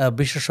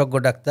বিশেষজ্ঞ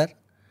ডাক্তার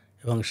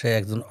এবং সে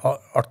একজন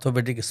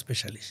অর্থোপেডিক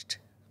স্পেশালিস্ট।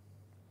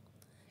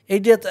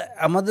 এইটা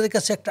আমাদের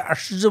কাছে একটা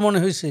আশ্চর্য মনে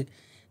হয়েছে,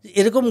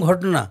 এরকম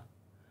ঘটনা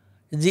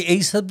যে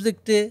এই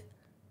সাবজেক্টে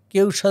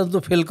কেউ সাধারণত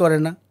ফেল করে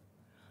না,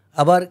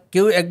 আবার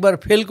কেউ একবার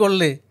ফেল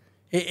করলে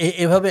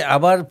এভাবে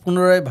আবার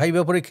পুনরায়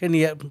ভাইবা পরীক্ষা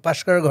নিয়ে পাশ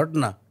করার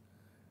ঘটনা,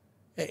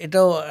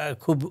 এটাও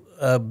খুব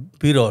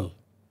বিরল।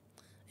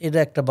 এটা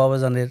একটা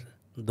বাবাজানের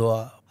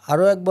দোয়া।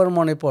 আরও একবার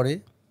মনে পড়ে,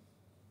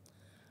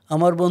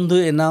 আমার বন্ধু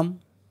এনাম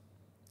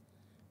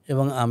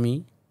এবং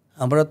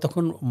আমরা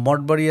তখন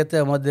মঠবাড়িয়াতে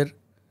আমাদের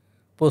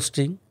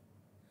পোস্টিং,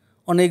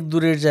 অনেক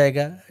দূরের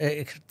জায়গা,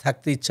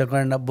 থাকতে ইচ্ছা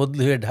করে না,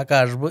 বদলি হয়ে ঢাকা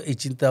আসবো এই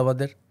চিন্তা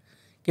আমাদের।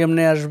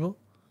 কেমনে আসবো?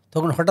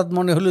 তখন হঠাৎ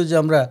মনে হলো যে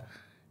আমরা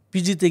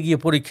পিজিতে গিয়ে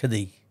পরীক্ষা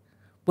দিই।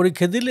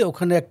 পরীক্ষা দিলে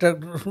ওখানে একটা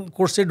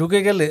কোর্সে ঢুকে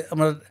গেলে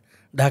আমরা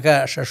ঢাকা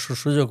আসার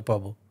সুযোগ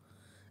পাবো।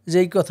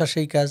 যেই কথা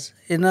সেই কাজ।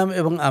 এনাম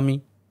এবং আমি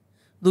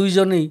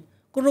দুইজনেই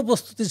কোনো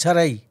প্রস্তুতি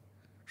ছাড়াই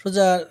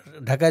সোজা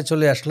ঢাকায়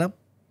চলে আসলাম।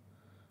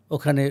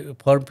 ওখানে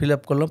ফর্ম ফিল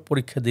আপ করলাম,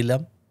 পরীক্ষা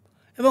দিলাম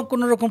এবং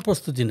কোনো রকম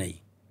প্রস্তুতি নেই।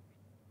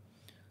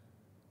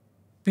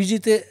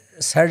 পিজিতে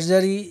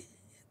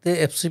সার্জারিতে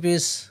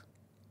এফসিপিএস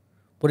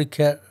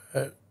পরীক্ষা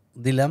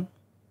দিলাম,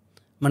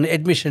 মানে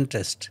অ্যাডমিশন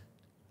টেস্ট।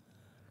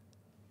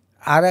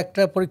 আর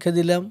একটা পরীক্ষা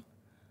দিলাম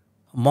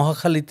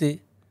মহাখালীতে,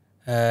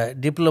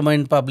 diploma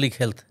in public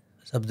health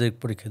subject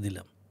পরীক্ষা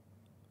দিলাম।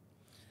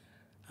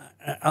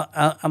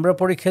 আমরা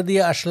পরীক্ষা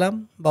দিয়ে আসলাম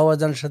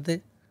বাবাজানের সাথে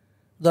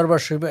দরবার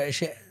শরীফে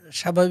এসে,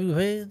 স্বাভাবিক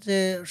হয়ে যে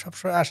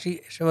সবসময় আসি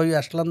সেভাবেই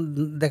আসলাম,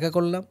 দেখা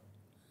করলাম।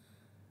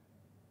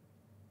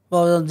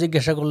 বাবাজান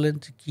জিজ্ঞাসা করলেন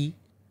যে কী?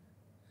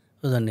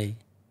 বোঝা নেই।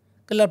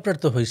 তাহলে আপনার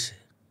তো হয়েছে।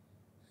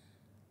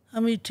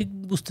 আমি ঠিক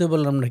বুঝতে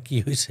পারলাম না কি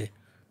হয়েছে।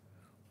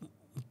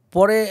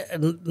 পরে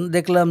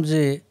দেখলাম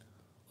যে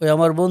ওই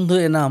আমার বন্ধু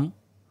এনাম,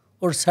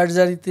 ওর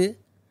সার্জারিতে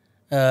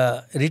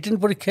রিটেন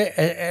পরীক্ষা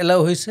অ্যালাউ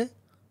হয়েছে,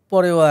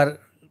 পরেও আর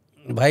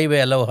ভাইবা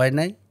অ্যালাউ হয়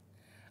নাই।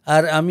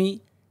 আর আমি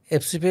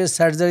এফসিপিএস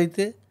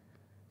সার্জারিতে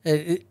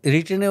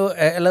রিটেনেও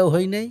অ্যালাউ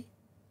হয় নাই,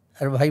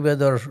 আর ভাইবা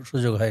দেওয়ার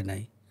সুযোগ হয়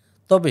নাই।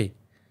 তবে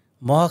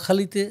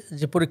মহাখালীতে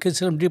যে পরীক্ষা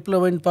ছিলাম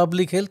ডিপ্লোমা ইন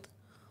পাবলিক হেলথ,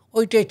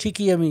 ওইটাই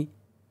ঠিকই আমি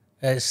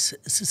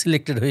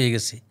সিলেক্টেড হয়ে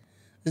গেছি।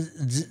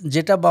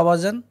 যেটা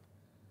বাবাজান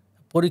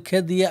পরীক্ষা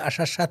দিয়ে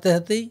আসার সাথে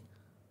সাথেই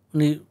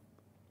উনি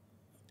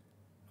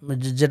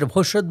যেটা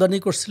ভবিষ্যৎবাণী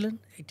করছিলেন,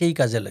 এটাই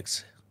কাজে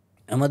লাগছে।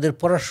 আমাদের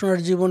পড়াশোনার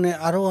জীবনে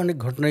আরও অনেক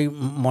ঘটনাই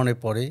মনে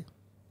পড়ে।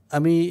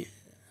 আমি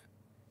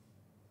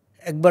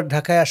একবার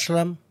ঢাকায়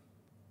আসলাম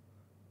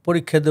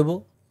পরীক্ষা দেব,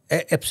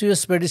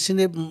 এফসিএস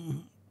মেডিসিনে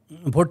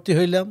ভর্তি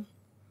হইলাম,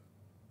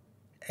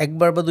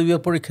 একবার বা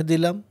দুইবার পরীক্ষা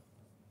দিলাম।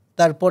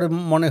 তারপরে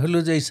মনে হলো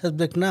যে এই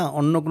সাবজেক্ট না,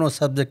 অন্য কোনো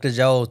সাবজেক্টে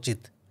যাওয়া উচিত।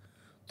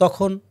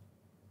 তখন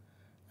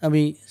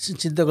আমি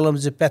চিন্তা করলাম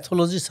যে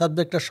প্যাথোলজি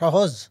সাবজেক্টটা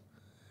সহজ,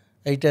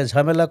 এইটা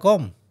ঝামেলা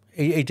কম,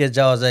 এইটা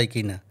যাওয়া যায়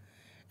কি না।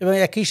 এবং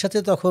একই সাথে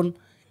তখন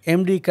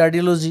এমডি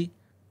কার্ডিওলজি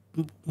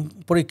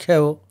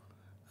পরীক্ষাও,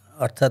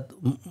 অর্থাৎ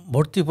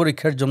ভর্তি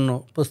পরীক্ষার জন্য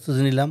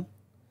প্রস্তুতি নিলাম।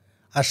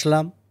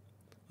 আসলাম,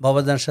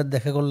 বাবাজানের সাথে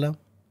দেখা করলাম।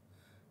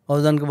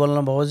 বাবাজানকে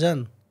বললাম, বাবাজান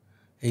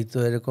এই তো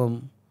এরকম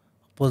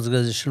পোস্ট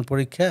গ্রাজুয়েশন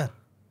পরীক্ষা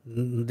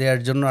দেওয়ার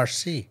জন্য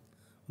আসছি,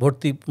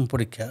 ভর্তি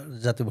পরীক্ষা,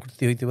 যাতে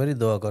ভর্তি হইতে পারি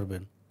দোয়া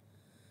করবেন।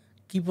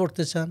 কি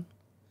পড়তে চান?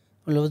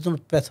 বললো, বাবাজান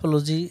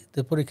প্যাথোলজিতে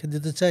পরীক্ষা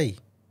দিতে চাই।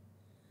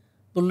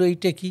 বললো,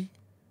 এইটা কি?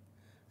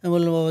 আমি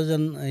বললাম,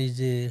 বাবাজান এই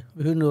যে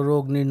বিভিন্ন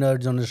রোগ নির্ণয়ের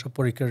জন্য সব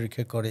পরীক্ষা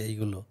নিরীক্ষা করে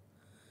এইগুলো।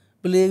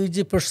 বলে এই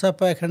যে প্রস্রাব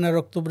পায়খানা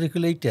রক্ত পরীক্ষা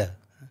হলো এইটা?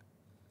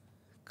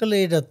 বলে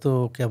এটা তো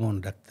কেমন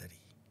ডাক্তারি,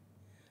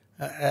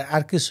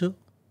 আর কিছু?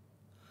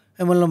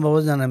 আমি বললাম বাবা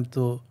জান আমি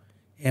তো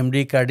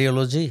এমডি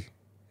কার্ডিওলজি,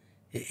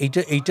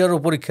 এইটারও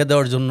পরীক্ষা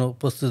দেওয়ার জন্য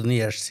প্রস্তুতি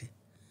নিয়ে আসছি।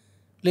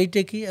 বলে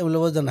এইটা কি? আমি বললাম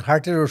বাবা জান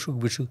হার্টের অসুখ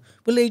বিসুখ।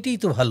 বলে এইটাই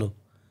তো ভালো,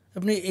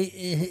 আপনি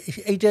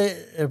এইটা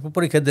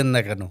পরীক্ষা দেন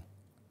না কেন?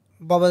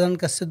 বাবাজান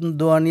কাছে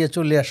দোয়া নিয়ে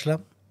চলে আসলাম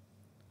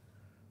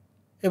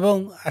এবং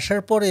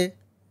আসার পরে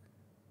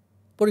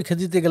পরীক্ষা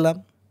দিতে গেলাম।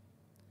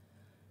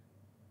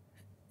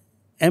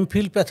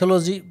 এমফিল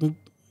প্যাথোলজি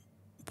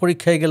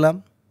পরীক্ষায় গেলাম,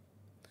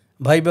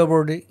 ভাইবা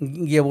বোর্ডে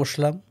গিয়ে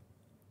বসলাম।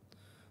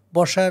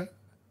 বসার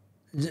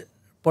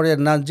পরে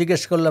নাম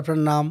জিজ্ঞেস করলো আপনার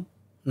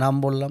নাম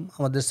বললাম,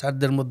 আমাদের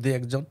স্যারদের মধ্যে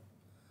একজন।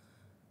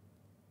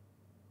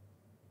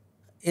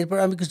 এরপর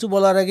আমি কিছু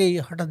বলার আগেই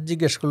হঠাৎ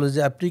জিজ্ঞেস করলো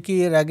যে আপনি কি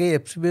এর আগে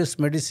এফসিবিএস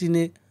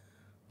মেডিসিনে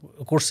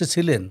কোর্সে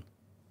ছিলেন?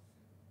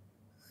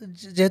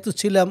 যেহেতু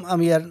ছিলাম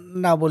আমি আর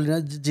না বলি না,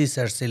 জি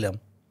স্যার ছিলাম।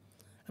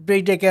 আপনি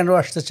এইটা কেন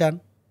আসতে চান?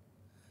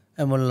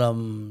 আমি বললাম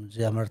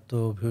যে আমার তো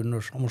বিভিন্ন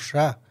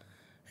সমস্যা,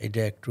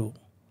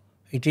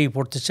 এটাই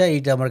পড়তে চাই,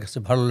 এইটা আমার কাছে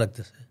ভালো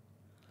লাগতেছে।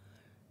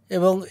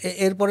 এবং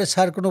এরপরে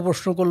স্যার কোনো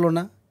প্রশ্ন করলো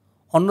না।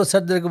 অন্য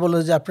স্যারদেরকে বললো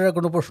যে আপনারা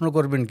কোনো প্রশ্ন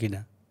করবেন কি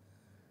না,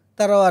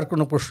 তারাও আর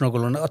কোনো প্রশ্ন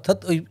করলো না। অর্থাৎ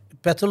ওই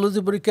প্যাথোলজি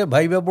পরীক্ষা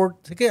ভাইবা বোর্ড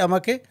থেকে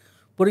আমাকে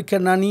পরীক্ষা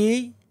না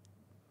নিয়েই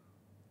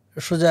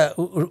সোজা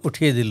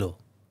উঠিয়ে দিল।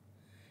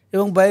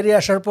 এবং বাইরে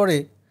আসার পরে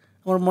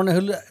আমার মনে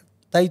হলো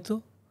তাই তো,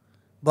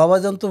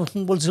 বাবাজান তো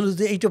বলছিল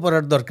যে এইটা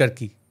পড়ার দরকার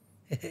কি,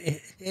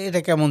 এটা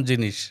কেমন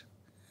জিনিস।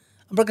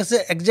 আমার কাছে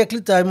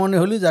একজাক্টলি তাই মনে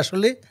হলো যে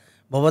আসলে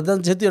বাবাজান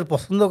যেহেতু এর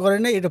পছন্দ করে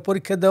না, এটা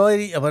পরীক্ষা দেওয়াই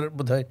আমার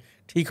বোধহয়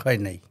ঠিক হয়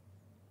নাই।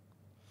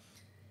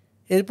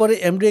 এরপরে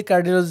এমডি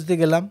কার্ডিওলজিতে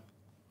গেলাম,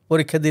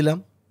 পরীক্ষা দিলাম।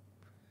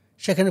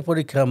 সেখানে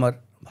পরীক্ষা আমার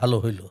ভালো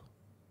হইল,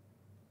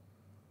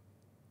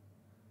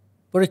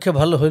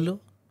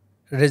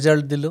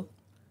 রেজাল্ট দিল,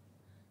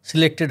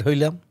 সিলেক্টেড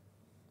হইলাম।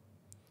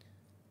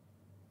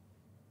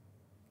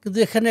 কিন্তু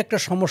এখানে একটা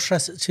সমস্যা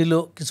ছিল,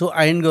 কিছু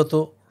আইনগত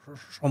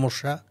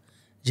সমস্যা।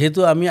 যেহেতু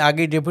আমি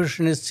আগে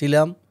ডেপুটেশনে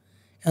ছিলাম,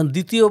 এখন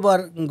দ্বিতীয়বার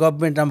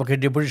গভর্নমেন্ট আমাকে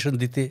ডেপুটেশন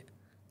দিতে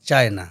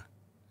চায় না।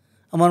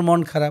 আমার মন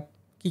খারাপ,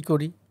 কি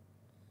করি?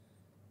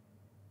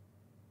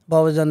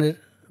 বাবাজানের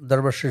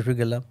দরবার শরীফে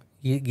গেলাম,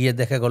 গিয়ে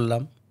দেখা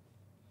করলাম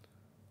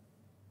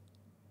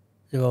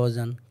যে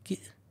বাবাজান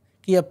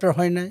কি আপনার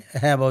হয় না?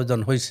 হ্যাঁ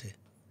বাবাজান হয়েছে।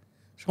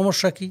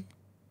 সমস্যা কি?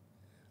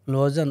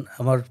 বাবাজান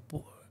আমার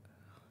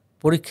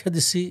পরীক্ষা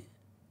দিছি,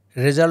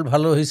 রেজাল্ট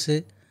ভালো হয়েছে,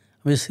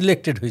 আমি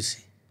সিলেক্টেড হয়েছি,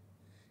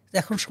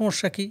 এখন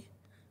সমস্যা কি?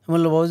 আমি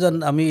বললাম বাবাজান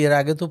আমি এর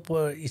আগে তো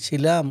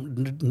ছিলাম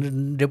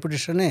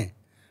ডেপুটেশনে,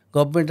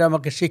 গভর্নমেন্ট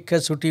আমাকে শিক্ষা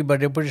ছুটি বা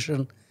ডেপুটেশন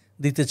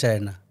দিতে চায়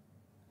না।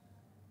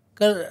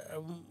 কারণ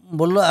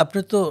বললো আপনি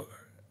তো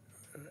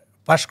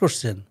পাশ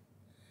করছেন,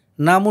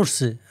 নাম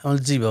উঠছে। আমার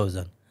জি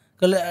বাবাজান।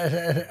 তাহলে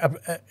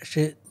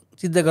সে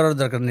চিন্তা করার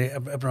দরকার নেই,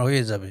 আপনার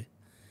হয়ে যাবে।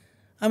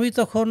 আমি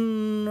তখন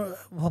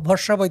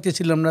ভরসা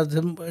পাইতেছিলাম না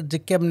যে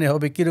কেমনে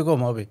হবে, কীরকম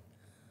হবে।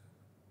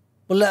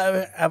 বললে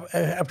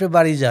আপনি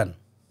বাড়ি যান,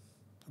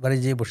 বাড়ি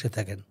যেয়ে বসে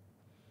থাকেন।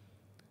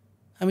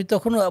 আমি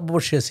তখনও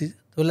বসে আছি।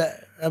 তাহলে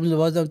আমি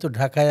বাবা আমি তো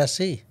ঢাকায়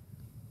আছি,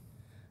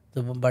 তো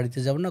বাড়িতে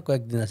যাব না,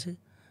 কয়েকদিন আছে,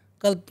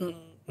 কাল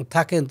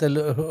থাকেন, তাহলে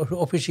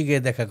অফিসে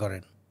গিয়ে দেখা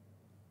করেন।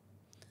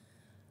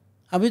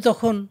 আমি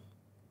তখন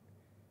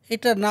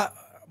এটা না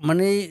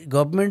মানে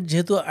গভর্নমেন্ট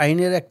যেহেতু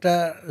আইনের একটা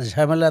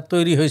ঝামেলা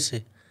তৈরি হয়েছে,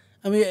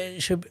 আমি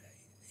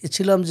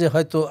ছিলাম যে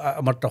হয়তো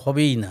আমারটা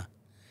হবেই না।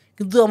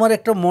 কিন্তু আমার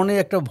একটা মনে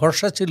একটা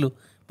ভরসা ছিল,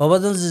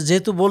 বাবাজান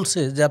যেহেতু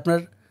বলছে যে আপনার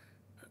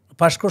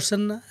পাস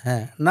করছেন না,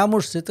 হ্যাঁ নাম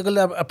উঠছে, তো গেলে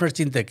আপনার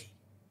চিন্তা কি,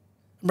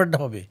 আপনারটা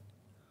হবে।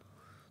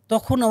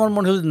 তখন আমার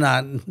মনে হল না,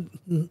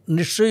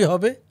 নিশ্চয়ই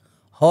হবে,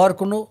 হওয়ার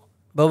কোনো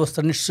ব্যবস্থা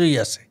নিশ্চয়ই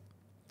আছে।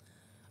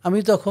 আমি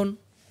তখন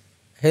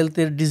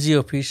হেলথের ডিজি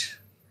অফিস,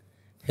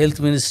 হেলথ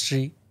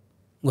মিনিস্ট্রি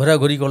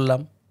ঘোরাঘুরি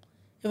করলাম।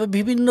 এবার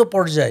বিভিন্ন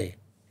পর্যায়ে,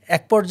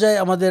 এক পর্যায়ে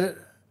আমাদের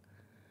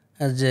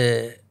যে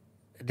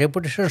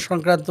ডেপুটেশন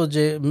সংক্রান্ত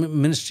যে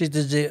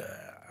মিনিস্ট্রিতে যে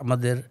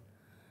আমাদের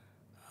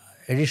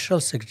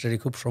এডিশনাল সেক্রেটারি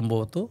খুব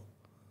সম্ভবত,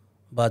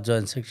 বা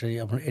জয়েন্ট সেক্রেটারি,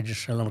 আমার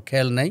এডিশনাল আমার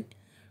খেয়াল নাই,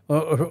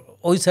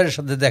 ওই স্যারের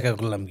সাথে দেখা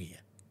করলাম। গিয়ে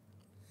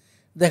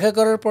দেখা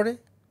করার পরে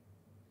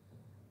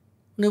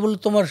উনি বলল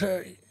তোমার,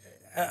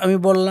 আমি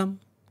বললাম,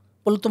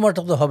 বলল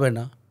তোমারটা তো হবে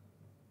না।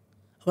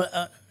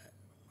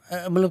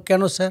 বললাম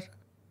কেন স্যার?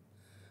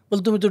 বল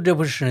তুমি তো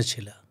ডেপুটেশনে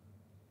ছিলা।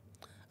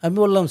 আমি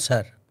বললাম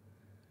স্যার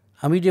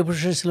আমি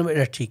ডেপুটেশনে ছিলাম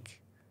এটা ঠিক,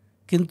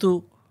 কিন্তু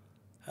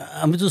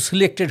আমি তো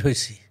সিলেক্টেড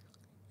হয়েছি।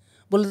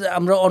 বলে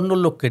আমরা অন্য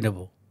লোককে নেব।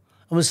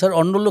 আমি স্যার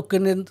অন্য লোককে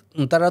নেন,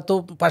 তারা তো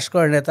পাস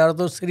করে না, তারা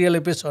তো সিরিয়ালে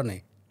পেছনে।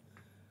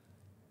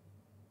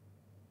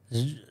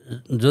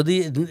 যদি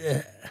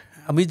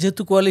আমি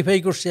যেহেতু কোয়ালিফাই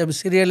করছি, আমি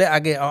সিরিয়ালে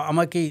আগে,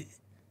 আমাকেই।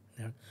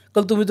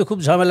 কারণ তুমি তো খুব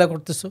ঝামেলা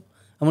করতেছো।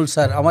 আমি বলি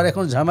স্যার আমার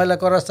এখন ঝামেলা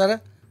করা ছাড়া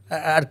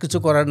আর কিছু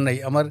করার নাই,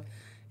 আমার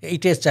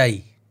এইটা চাই।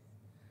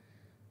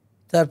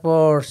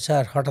 তারপর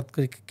স্যার হঠাৎ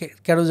করে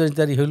কেন জানি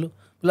তারি হইলো,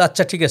 বলে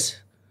আচ্ছা ঠিক আছে,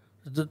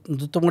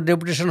 তোমার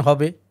ডেপুটেশন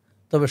হবে,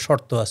 তবে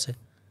শর্ত আছে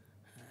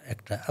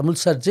একটা। আমি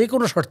বলছি স্যার যে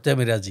কোনো শর্তে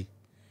আমি রাজি।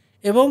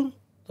 এবং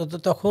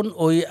তখন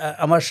ওই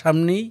আমার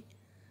সামনেই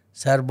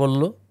স্যার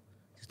বলল,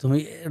 তুমি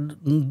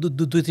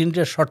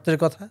 2-3টা শর্তের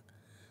কথা,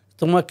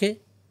 তোমাকে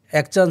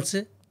এক চান্সে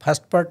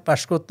ফার্স্ট পার্ট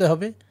পাস করতে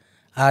হবে,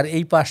 আর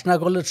এই পাস না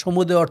করলে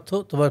সমুদয় অর্থ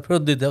তোমার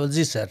ফেরত দিতে হবে।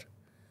 জি স্যার।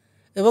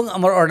 এবং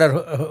আমার অর্ডার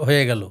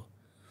হয়ে গেল।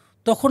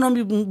 তখন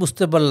আমি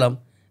বুঝতে পারলাম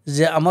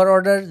যে আমার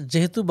অর্ডার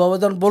যেহেতু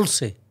বাবাজান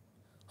বলছে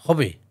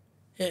হবে,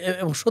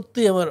 এবং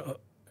সত্যিই আমার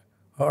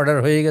অর্ডার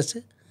হয়ে গেছে।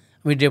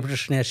 আমি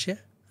ডেপুটেশনে এসে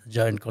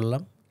জয়েন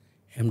করলাম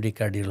এমডি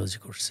কার্ডিওলজি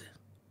কোর্সে।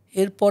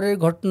 এরপরের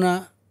ঘটনা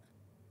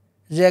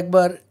যে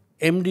একবার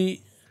এমডি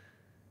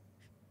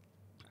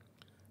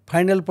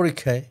ফাইনাল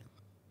পরীক্ষায়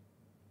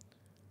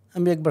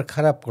আমি একবার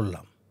খারাপ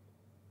করলাম।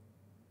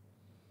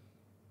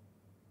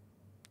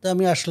 তা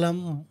আমি আসলাম,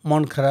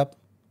 মন খারাপ,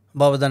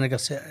 বাবাজানের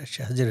কাছে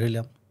এসে হাজির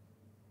হইলাম।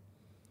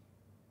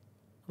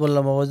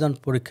 বললাম, বাবাজান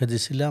পরীক্ষা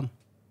দিয়েছিলাম,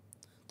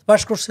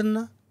 পাস করছেন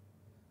না?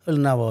 বলল,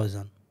 না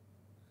বাবাজান,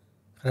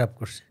 খারাপ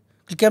করছে।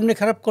 কেমনি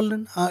খারাপ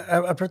করলেন?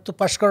 আপনার তো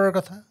পাস করার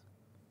কথা,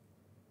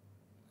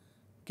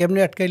 কেমনি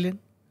আটকাইলেন?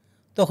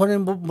 তখন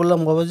আমি বললাম,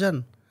 বাবাজান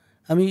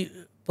আমি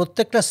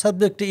প্রত্যেকটা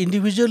সাবজেক্টে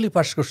ইন্ডিভিজুয়ালি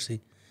পাস করছি,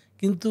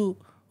 কিন্তু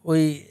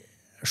ওই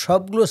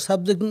সবগুলো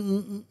সাবজেক্ট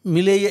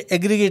মিলে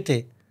এগ্রিগেটে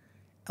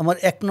আমার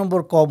 1 নম্বর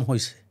কম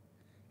হয়েছে,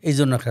 এই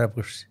জন্য খারাপ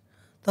করছি।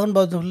 তখন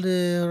বাবাজান বললে,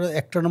 ওরা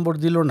 1টা নম্বর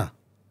দিল না।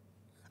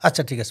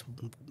 আচ্ছা ঠিক আছে,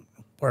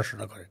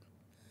 পড়াশোনা করেন।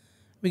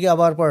 আমি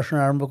আবার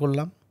পড়াশোনা আরম্ভ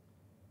করলাম।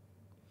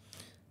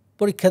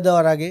 পরীক্ষা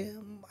দেওয়ার আগে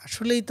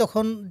আসলেই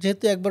তখন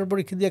যেহেতু একবার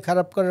পরীক্ষা দিয়ে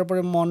খারাপ করার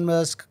পরে মন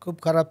মেজাজ খুব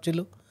খারাপ ছিল,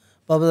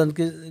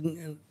 বাবাজানকে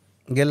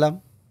গেলাম,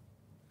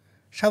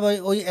 সবাই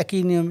ওই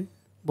একই নিয়মে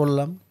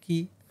বললাম, কি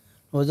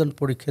বাবাজান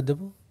পরীক্ষা দেব,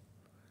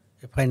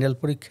 ফাইনাল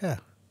পরীক্ষা।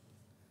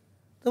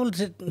 তো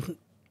বলছে,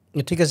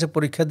 ঠিক আছে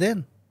পরীক্ষা দেন,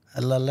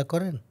 আল্লাহ আল্লাহ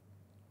করেন,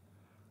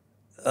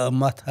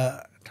 মাথা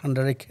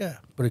ঠান্ডা রেখে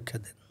পরীক্ষা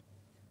দেন।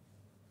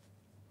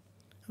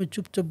 আমি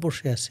চুপচাপ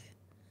বসে আছি।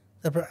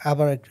 তারপর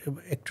আবার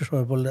একটু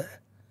সময় বললে,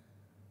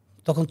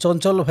 তখন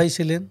চঞ্চল ভাই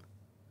ছিলেন,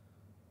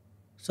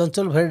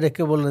 চঞ্চল ভাই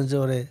ডেকে বললেন যে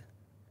ওরে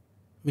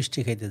মিষ্টি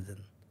খাইতে দেন।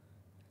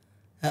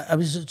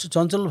 আমি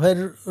চঞ্চল ভাইয়ের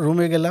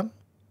রুমে গেলাম।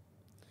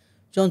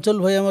 চঞ্চল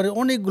ভাই আমার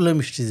অনেকগুলো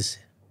মিষ্টি দিছে।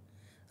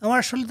 আমার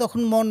আসলে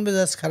তখন মন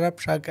মেজাজ খারাপ,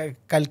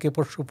 কালকে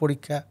পরশু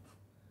পরীক্ষা।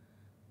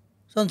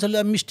 চঞ্চল,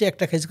 আমি মিষ্টি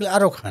একটা খাইছি,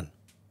 আরও খান,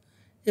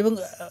 এবং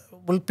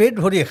বল পেট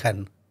ভরিয়ে খান।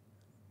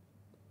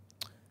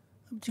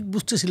 আমি ঠিক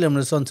বুঝতেছিলাম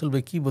না চঞ্চল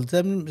ভাই কী বলতে।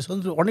 আমি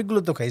চঞ্চল অনেকগুলো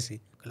তো খাইছি,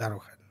 আরও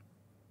খান।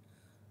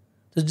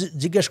 তো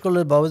জিজ্ঞেস করলো,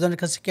 বাবাজানের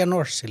কাছে কেন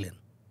আসছিলেন?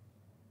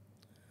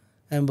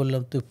 আমি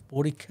বললাম, তো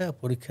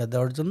পরীক্ষা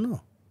দেওয়ার জন্য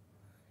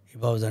এই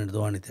বাবাজানের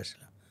দোয়া নিতে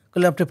আসলাম।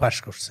 বললে, আপনি পাস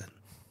করছেন।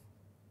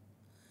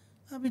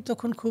 আমি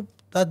তখন খুব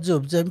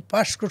তাজ্জব যে আমি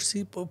পাস করছি,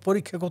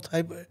 পরীক্ষা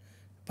কোথায়,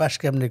 পাস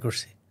কেমনে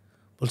করছি?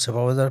 বলছে,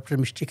 বাবাজান আপনি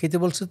মিষ্টি খেতে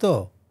বলছে তো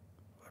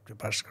আপনি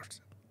পাস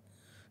করছেন।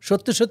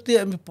 সত্যি সত্যি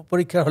আমি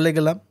পরীক্ষার হলে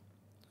গেলাম,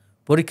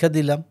 পরীক্ষা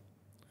দিলাম।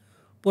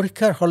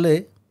 পরীক্ষার হলে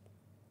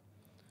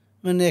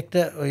মানে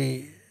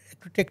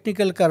একটু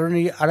টেকনিক্যাল কারণে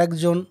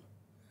আরেকজন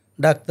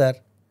ডাক্তার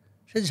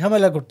সে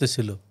ঝামেলা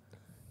করতেছিল,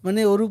 মানে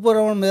ওর উপর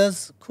আমার মেজাজ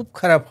খুব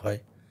খারাপ হয়।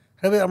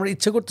 আমার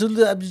ইচ্ছে করতেছিল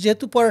আমি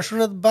যেহেতু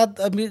পড়াশোনার বাদ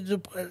আমি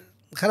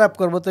খারাপ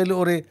করবো, তাহলে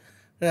ওরে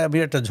আমি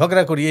একটা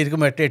ঝগড়া করি,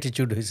 এরকম একটা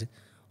অ্যাটিটিউড হয়েছে।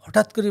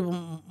 হঠাৎ করে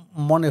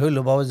মনে হইলো,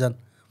 বাবাজান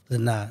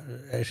না,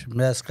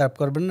 মেজাজ খারাপ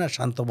করবেন না,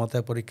 শান্ত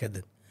মাথায় পরীক্ষা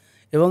দেন।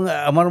 এবং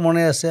আমার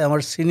মনে আছে আমার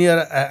সিনিয়র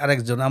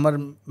আরেকজন আমার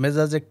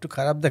মেজাজ একটু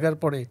খারাপ দেখার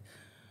পরে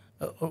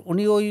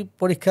উনি ওই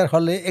পরীক্ষার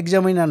হলে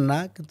এক্সামিনার না,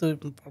 কিন্তু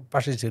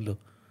পাশে ছিল।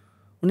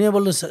 উনি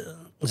বললেন,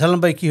 সালাম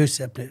ভাই কী হয়েছে,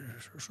 আপনি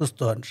সুস্থ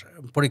হন,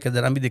 পরীক্ষা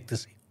দেন, আমি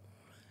দেখতেছি।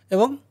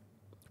 এবং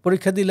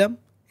পরীক্ষা দিলাম,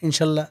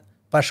 ইনশাল্লাহ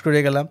পাশ করে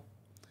গেলাম।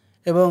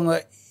 এবং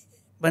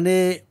মানে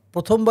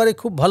প্রথমবারে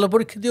খুব ভালো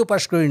পরীক্ষা দিয়েও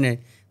পাশ করি নাই,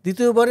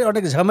 দ্বিতীয়বারে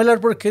অনেক ঝামেলার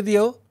পরীক্ষা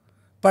দিয়েও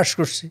পাশ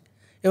করছি।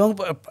 এবং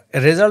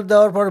রেজাল্ট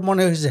দেওয়ার পর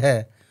মনে হয়েছে,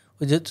 হ্যাঁ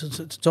ওই যে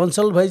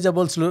চঞ্চল ভাই যা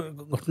বলছিল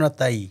ঘটনা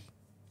তাই,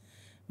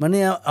 মানে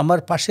আমার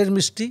পাশের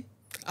মিষ্টি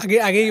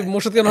আগেই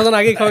মোর্শেদ খান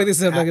আগেই খাওয়াই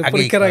দিয়েছে আপনাকে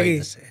পরীক্ষার আগে।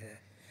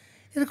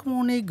 এরকম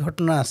অনেক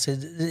ঘটনা আছে,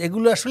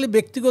 এগুলো আসলে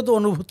ব্যক্তিগত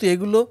অনুভূতি,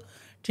 এগুলো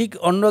ঠিক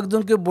অন্য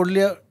একজনকে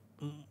বললে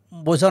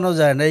বোঝানো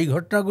যায় না। এই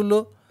ঘটনাগুলো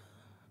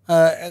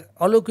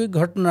অলৌকিক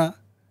ঘটনা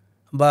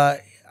বা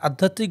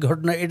আধ্যাত্মিক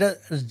ঘটনা, এটা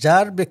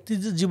যার ব্যক্তি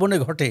জীবনে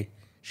ঘটে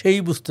সেই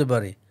বুঝতে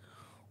পারে।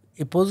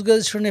 এই পোস্ট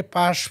গ্রাজুয়েশনে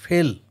পাস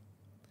ফেল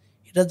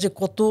এটা যে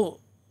কত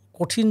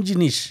কঠিন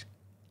জিনিস,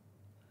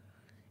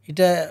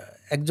 এটা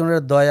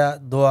একজনের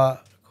দোয়া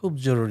খুব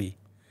জরুরি।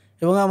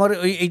 এবং আমার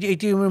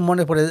এইটি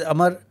মনে পড়ে,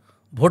 আমার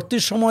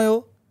ভর্তির সময়ও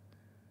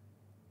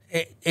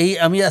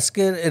আমি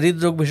আজকের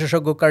হৃদরোগ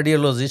বিশেষজ্ঞ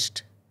কার্ডিওলজিস্ট,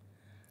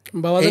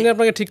 বাবাজান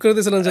আপনাকে ঠিক করে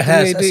দিয়েছিলেন যে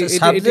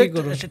সাবজেক্ট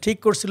ঠিক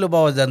করছিল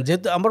বাবাজান,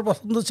 যেহেতু আমার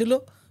পছন্দ ছিল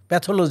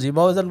প্যাথোলজি।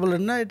 বাবাজান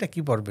বললেন, না এটা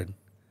কি পড়বেন,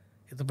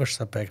 এ তো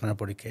পেশাব পায়খানা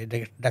পরীক্ষা, এটা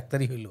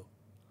ডাক্তারি হইল,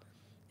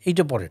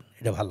 এইটা পড়েন,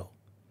 এটা ভালো।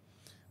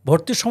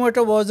 ভর্তির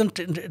সময়টা বাবাজান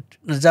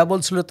যা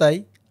বলছিল তাই,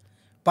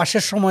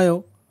 পাশের সময়ও।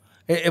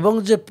 এবং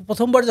যে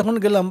প্রথমবার যখন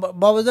গেলাম,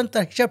 বাবাজান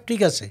তার হিসাব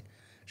ঠিক আছে,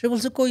 সে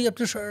বলছে কই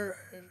আপনি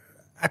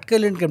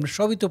আটকাইলেন কেমন,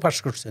 সবই তো পাস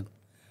করছেন।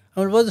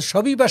 আমার বলছে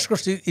সবই পাস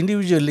করছি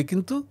ইন্ডিভিজুয়ালি,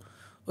 কিন্তু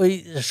ওই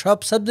সব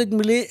সাবজেক্ট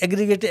মিলিয়ে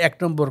অ্যাগ্রিগেটে 1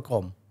 নম্বর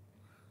কম।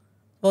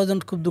 বাবাজান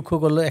খুব দুঃখ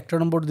করলো, 1টা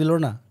নম্বর দিল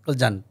না,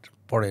 যান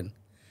পড়েন।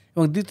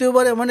 এবং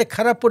দ্বিতীয়বারে মানে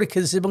খারাপ পরীক্ষা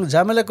দিয়েছি এবং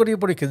ঝামেলা করিয়ে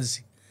পরীক্ষা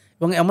দিয়েছি,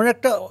 এবং এমন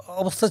একটা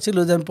অবস্থা ছিল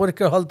যে আমি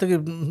পরীক্ষার হল থেকে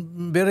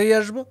বেরোয়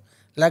আসবো,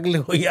 লাগলে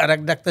ওই আর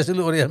এক ডাক্তার ছিল,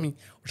 ওরে আমি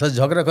ওর সাথে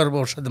ঝগড়া করবো,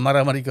 ওর সাথে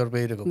মারামারি করবো,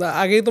 এরকম।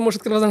 আগেই তো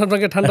মোর্শেদ কাবলা জান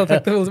আপনাকে ঠান্ডা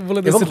থাকতে বলে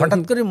এবং দিয়েছিলেন।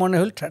 হঠাৎ করে মনে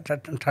হল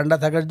ঠান্ডা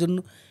থাকার জন্য।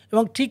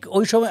 এবং ঠিক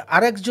ওই সময়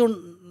আরেকজন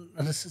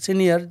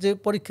সিনিয়র যে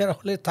পরীক্ষার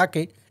হলে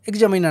থাকে,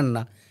 এক্সামিনার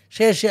না,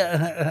 সে এসে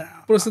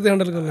পরিস্থিতি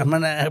হ্যান্ডেল করলো,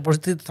 মানে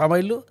পরিস্থিতি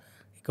থামাইলো,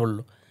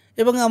 করলো।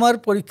 এবং আমার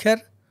পরীক্ষার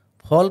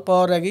ফল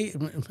পাওয়ার আগেই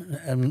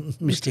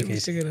মিষ্টি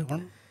খেয়েছি।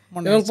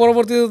 এবং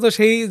পরবর্তীতে তো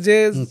সেই যে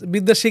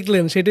বিদ্যা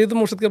শিখলেন সেটাই তো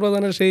মোর্শেদ কাবলা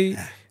জানের সেই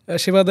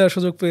সেবা দেওয়ার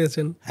সুযোগ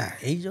পেয়েছেন। হ্যাঁ,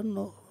 এই জন্য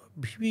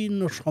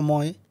বিভিন্ন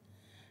সময়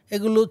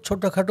এগুলো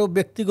ছোটোখাটো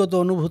ব্যক্তিগত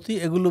অনুভূতি,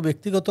 এগুলো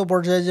ব্যক্তিগত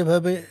পর্যায়ে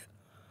যেভাবে,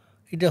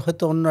 এটা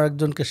হয়তো অন্য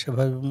একজনকে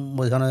সেভাবে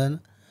বোঝানো যায় না।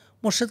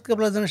 মোর্শেদ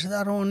কাবলা জানের সাথে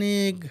আরও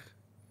অনেক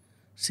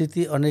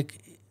স্মৃতি, অনেক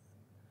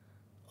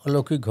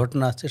অলৌকিক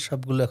ঘটনা আছে,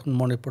 সবগুলো এখন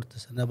মনে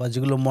পড়তেছে না, বা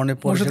যেগুলো মনে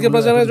পড়ে। মোর্শেদ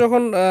কাবলা জানের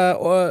যখন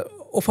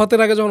ওফাতের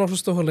আগে যখন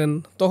অসুস্থ হলেন,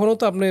 তখনও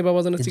তো আপনি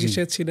বাবাজানের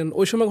চিকিৎসায় ছিলেন,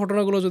 ওই সময়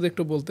ঘটনাগুলো যদি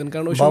একটু বলতেন,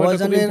 কারণ ওই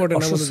সময়টা খুব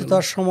ইম্পর্টেন্ট।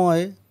 অসুস্থতার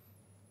সময়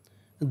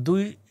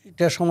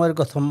 2টা সময়ের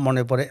কথা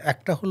মনে পড়ে।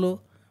 একটা হলো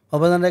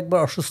বাবাজান একবার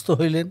অসুস্থ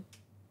হইলেন,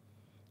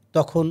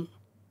 তখন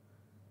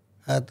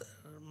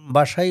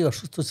বাসায়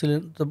অসুস্থ ছিলেন,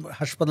 তো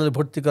হাসপাতালে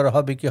ভর্তি করা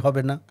হবে কি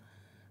হবে না,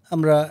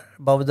 আমরা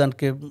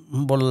বাবাজানকে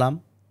বললাম,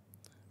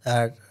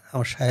 আর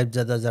আমার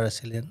সাহেবজাদা যারা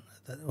ছিলেন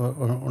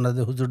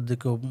ওনাদের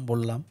হুজুরদেরকেও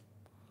বললাম।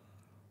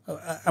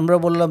 আমরা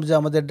বললাম যে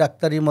আমাদের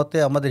ডাক্তারি মতে,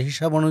 আমাদের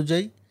হিসাব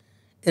অনুযায়ী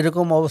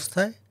এরকম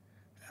অবস্থায়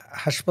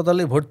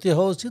হাসপাতালে ভর্তি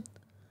হওয়া উচিত,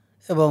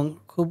 এবং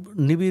খুব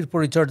নিবিড়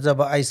পরিচর্যা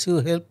বা আইসিইউ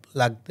হেল্প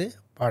লাগতে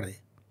পারে।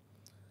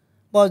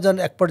 বাবাজান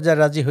এক পর্যায়ে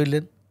রাজি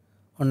হইলেন,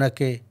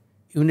 ওনাকে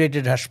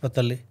ইউনাইটেড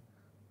হাসপাতালে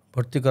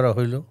ভর্তি করা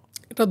হইল।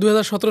 এটা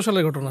 2017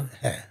 সালের ঘটনা।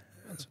 হ্যাঁ,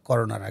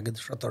 করোনার আগে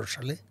 2017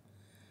 সালে।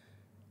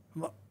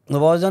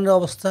 বাবাজানের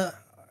অবস্থা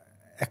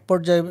এক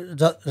পর্যায়ে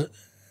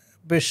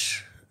বেশ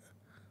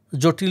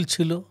জটিল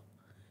ছিল,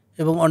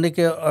 এবং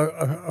অনেকে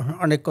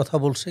অনেক কথা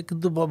বলছে,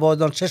 কিন্তু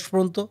বাবাজান শেষ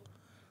পর্যন্ত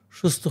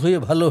সুস্থ হয়ে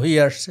ভালো হয়ে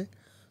আসছে।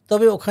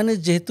 তবে ওখানে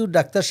যেহেতু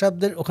ডাক্তার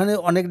সাহেবদের, ওখানে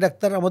অনেক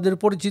ডাক্তার আমাদের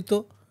পরিচিত,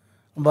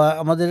 বা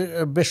আমাদের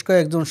বেশ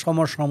কয়েকজন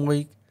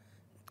সমসাময়িক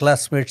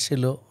ক্লাসমেট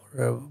ছিল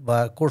বা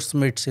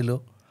কোর্সমেট ছিল,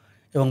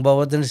 এবং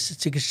বাবাজানের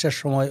চিকিৎসার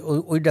সময়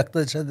ওই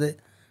ডাক্তারের সাথে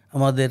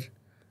আমাদের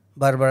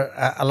বারবার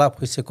আলাপ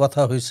হয়েছে,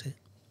 কথা হয়েছে।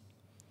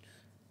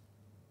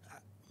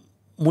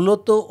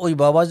 মূলত ওই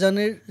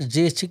বাবাজানের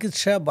যে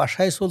চিকিৎসা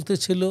বাসায়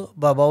চলতেছিল,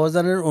 বা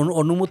বাবাজানের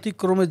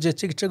অনুমতিক্রমে যে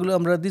চিকিৎসাগুলো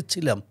আমরা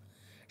দিচ্ছিলাম,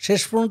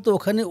 শেষ পর্যন্ত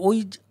ওখানে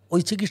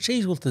ওই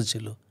চিকিৎসাই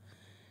চলতেছিল।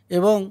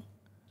 এবং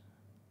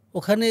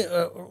ওখানে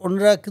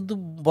ওনারা কিন্তু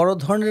বড়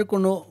ধরনের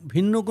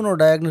ভিন্ন কোনো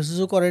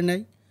ডায়াগনোসিসও করে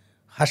নাই।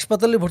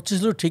 হাসপাতালে ভর্তি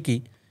ছিল ঠিকই,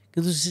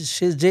 কিন্তু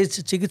সে যে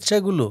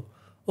চিকিৎসাগুলো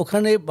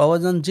ওখানে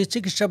বাবাজান যে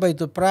চিকিৎসা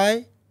পাইতো, প্রায়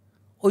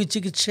ওই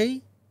চিকিৎসাই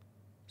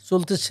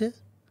চলতেছে।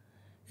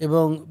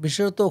 এবং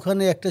বিশেষত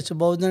ওখানে একটা হচ্ছে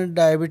বাবাজানের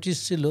ডায়াবেটিস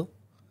ছিল।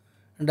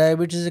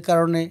 ডায়াবেটিসের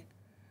কারণে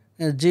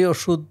যে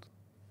ওষুধ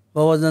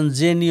বাবাজান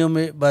যে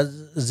নিয়মে বা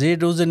যে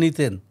ডোজে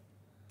নিতেন,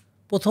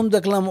 প্রথম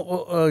দেখলাম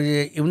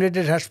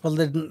ইউনাইটেড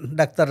হাসপাতালের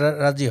ডাক্তার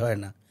রাজি হয়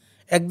না,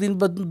 1 দিন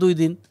বা 2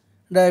 দিন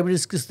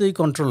ডায়াবেটিস কিছুতেই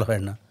কন্ট্রোল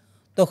হয় না।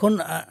 তখন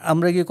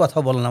আমরা গিয়ে কথা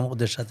বললাম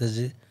ওদের সাথে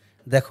যে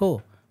দেখো,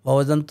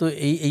 বাবাজান তো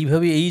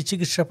এইভাবে এই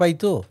চিকিৎসা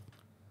পাইতো,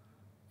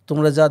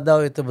 তোমরা যা দাও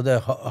এতে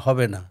বোধহয়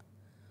হবে না।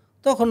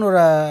 তখন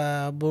ওরা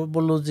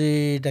বললো যে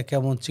এটা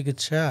কেমন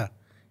চিকিৎসা,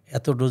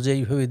 এত ডোজে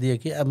এইভাবে দিয়ে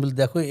কি? আমি বলি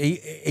দেখো,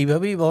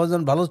 এইভাবেই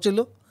বাবাজান ভালো ছিল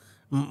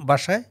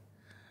বাসায়,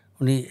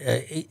 উনি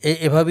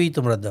এভাবেই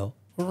তোমরা দাও।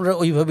 ওরা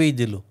ওইভাবেই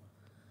দিল।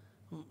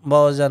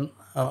 বাবাজান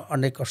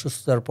অনেক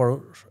অসুস্থতার পর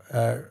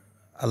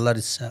আল্লাহর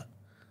ইচ্ছা,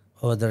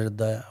 বাবাজানের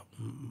দয়া,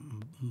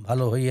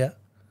 ভালো হইয়া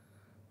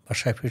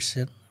বাসায়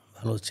ফিরছেন,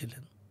 ভালো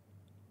ছিলেন।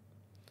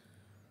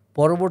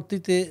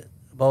 পরবর্তীতে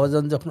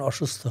বাবাজান যখন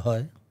অসুস্থ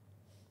হয়,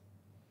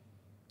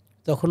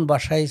 তখন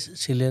বাসায়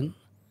ছিলেন,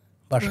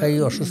 বাসায়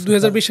অসুস্থ।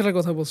 2020 সালের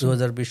কথা বলছি।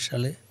 2020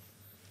 সালে,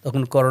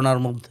 তখন করোনার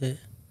মধ্যে।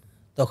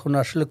 তখন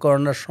আসলে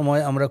করোনার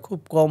সময় আমরা খুব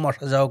কম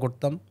আসা যাওয়া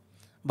করতাম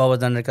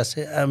বাবাজানের কাছে,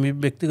 আমি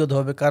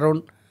ব্যক্তিগতভাবে। কারণ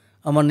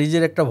আমার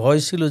নিজের একটা ভয়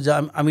ছিল যে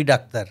আমি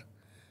ডাক্তার,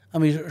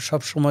 আমি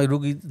সব সময়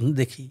রুগী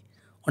দেখি,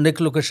 অনেক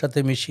লোকের সাথে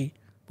মিশি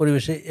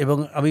পরিবেশে, এবং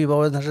আমি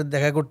বাবাজানের সাথে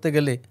দেখা করতে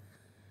গেলে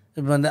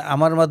মানে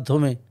আমার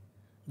মাধ্যমে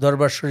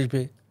দরবার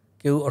শরীফে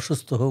কেউ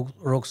অসুস্থ হোক,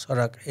 রোগ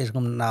ছড়াক,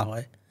 এরকম না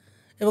হয়।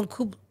 এবং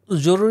খুব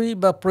জরুরি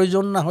বা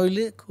প্রয়োজন না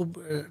হইলে খুব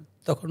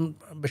তখন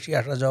বেশি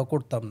আসা যাওয়া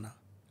করতাম না।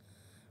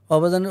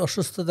 বাবাজানের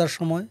অসুস্থতার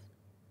সময়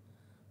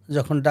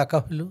যখন ডাকা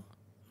হইল,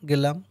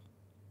 গেলাম,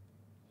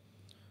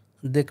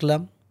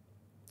 দেখলাম,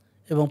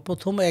 এবং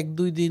প্রথম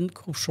 1-2 দিন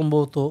খুব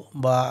সম্ভবত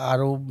বা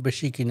আরও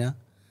বেশি কিনা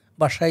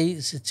বাসায়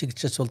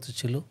চিকিৎসা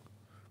চলতেছিল।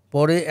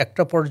 পরে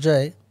একটা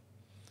পর্যায়ে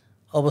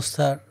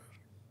অবস্থার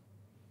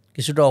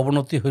কিছুটা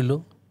অবনতি হইল।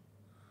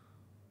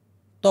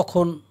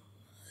 তখন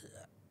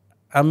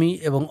আমি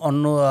এবং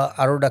অন্য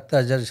আরও ডাক্তার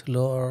যারা ছিল,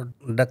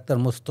 ডাক্তার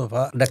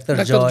মুস্তফা,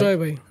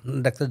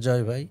 ডাক্তার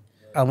জয় ভাই,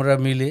 আমরা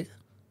মিলে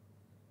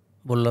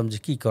বললাম যে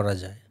কি করা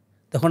যায়।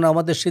 তখন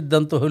আমাদের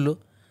সিদ্ধান্ত হলো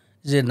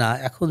যে না,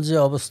 এখন যে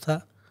অবস্থা,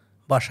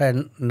 বাসায়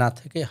না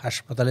থেকে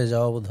হাসপাতালে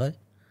যাওয়া বোধহয়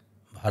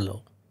ভালো।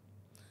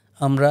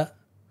 আমরা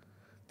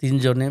 3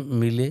 জনে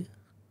মিলে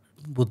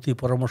বুদ্ধি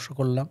পরামর্শ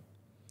করলাম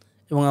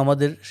এবং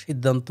আমাদের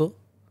সিদ্ধান্ত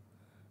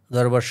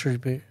দরবার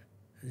শরীফে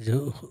যে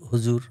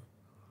হুজুর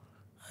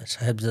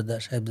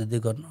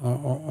সাহেবজাদিগণ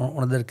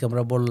ওনাদেরকে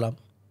আমরা বললাম।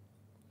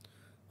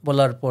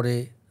 বলার পরে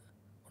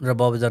ওনারা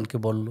বাবাজানকে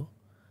বলল।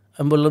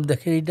 আমি বললাম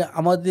দেখেন, এইটা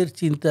আমাদের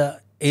চিন্তা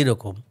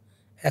এইরকম,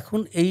 এখন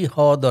এই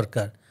হওয়া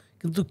দরকার,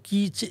 কিন্তু কি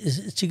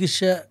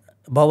চিকিৎসা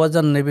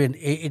বাবাজান নেবেন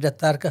এটা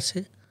তার কাছে,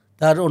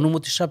 তার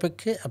অনুমতি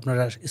সাপেক্ষে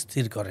আপনারা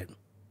স্থির করেন।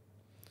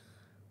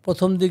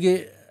 প্রথম দিকে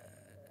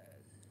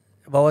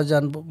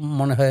বাবাজান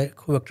মনে হয়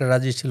খুব একটা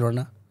রাজি ছিল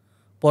না।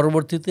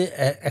 পরবর্তীতে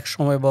এক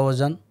সময়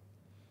বাবাজান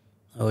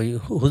ওই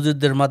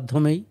হুজুরদের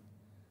মাধ্যমেই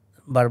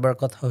বারবার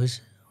কথা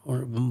হয়েছে,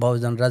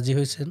 বাবাজান রাজি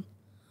হয়েছেন।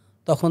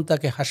 তখন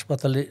তাকে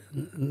হাসপাতালে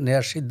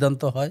নেওয়ার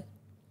সিদ্ধান্ত হয়।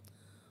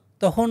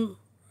 তখন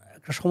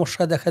একটা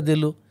সমস্যা দেখা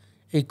দিল,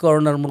 এই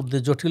করোনার মধ্যে,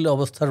 জটিল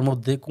অবস্থার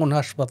মধ্যে কোন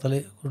হাসপাতালে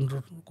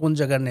কোন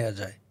জায়গায় নেওয়া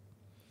যায়।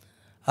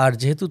 আর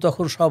যেহেতু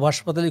তখন সব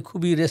হাসপাতালে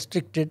খুবই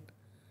রেস্ট্রিক্টেড,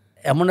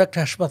 এমন একটা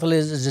হাসপাতালে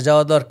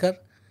যাওয়া দরকার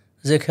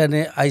যেখানে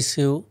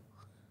আইসিইউ,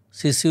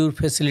 সিসিইউর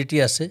ফ্যাসিলিটি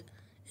আছে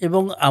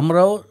এবং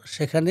আমরাও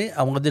সেখানে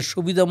আমাদের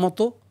সুবিধা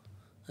মতো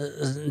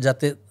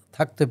যাতে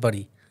থাকতে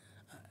পারি,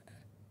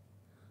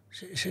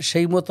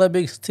 সেই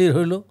মোতাবেক স্থির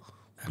হইল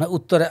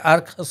উত্তরে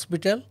আর্ক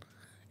হসপিটাল।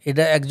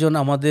 এটা একজন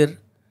আমাদের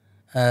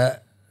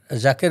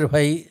জাকের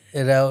ভাই,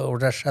 এরা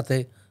ওটার সাথে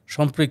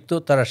সম্পৃক্ত,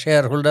 তারা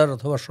শেয়ার হোল্ডার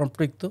অথবা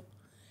সম্পৃক্ত।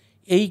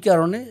 এই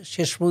কারণে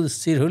শেষ পর্যন্ত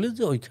স্থির হইল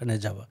যে ওইখানে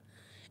যাওয়া।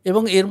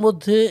 এবং এর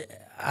মধ্যে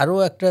আরও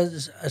একটা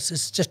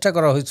চেষ্টা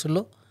করা হয়েছিল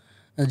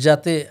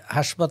যাতে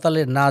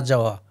হাসপাতালে না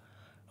যাওয়া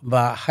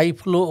বা হাই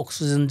ফ্লো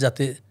অক্সিজেন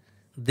যাতে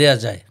দেয়া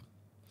যায়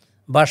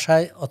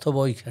বাসায় অথবা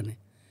ওইখানে।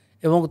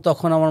 এবং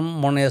তখন আমার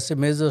মনে আছে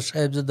মেজর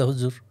সাহেবজাদা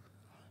হুজুর,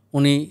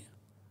 উনি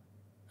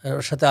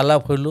সাথে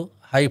আলাপ হইল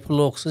হাই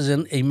ফ্লো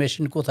অক্সিজেন এই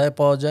মেশিন কোথায়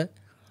পাওয়া যায়,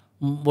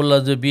 বলল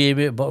যে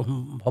বিএমএ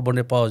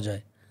ভবনে পাওয়া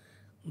যায়।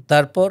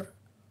 তারপর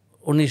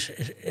উনি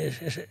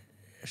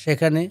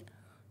সেখানে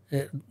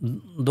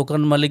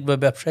দোকান মালিক বা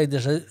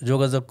ব্যবসায়ীদের সাথে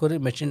যোগাযোগ করে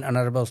মেশিন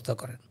আনার ব্যবস্থা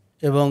করেন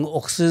এবং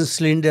অক্সিজেন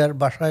সিলিন্ডার,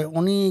 বাসায়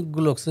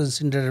অনেকগুলো অক্সিজেন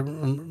সিলিন্ডারের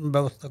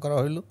ব্যবস্থা করা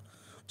হইল।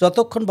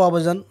 যতক্ষণ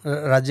বাবাজান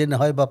রাজি না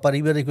হয় বা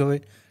পারিবারিকভাবে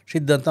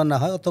সিদ্ধান্ত না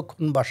হয়,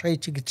 ততক্ষণ বাসায়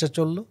চিকিৎসা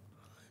চলল।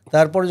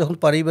 তারপরে যখন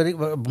পারিবারিক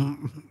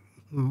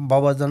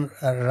বাবাজান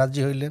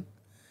রাজি হইলেন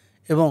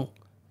এবং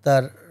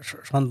তার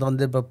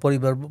সন্তানদের বা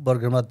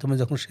পরিবারবর্গের মাধ্যমে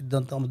যখন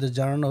সিদ্ধান্ত আমাদের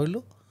জানানো হইল,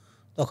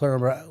 তখন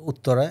আমরা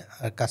উত্তরায়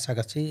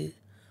কাছাকাছি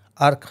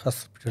আর্ক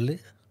হসপিটালে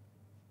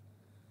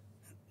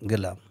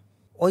গেলাম।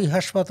 ওই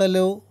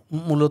হাসপাতালেও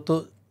মূলত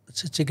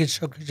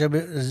চিকিৎসক হিসাবে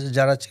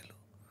যারা ছিল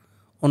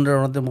ওনারা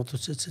ওনাদের মতো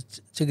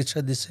চিকিৎসা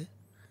দিছে,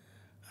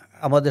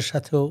 আমাদের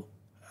সাথেও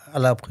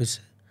আলাপ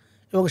হয়েছে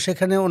এবং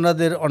সেখানে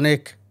ওনাদের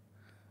অনেক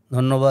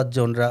ধন্যবাদ যে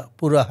ওনারা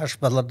পুরো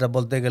হাসপাতালটা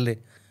বলতে গেলে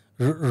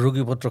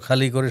রোগীপত্র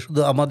খালি করে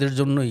শুধু আমাদের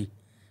জন্যই,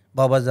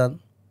 বাবাজান,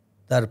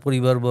 তার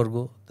পরিবারবর্গ,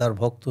 তার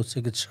ভক্ত,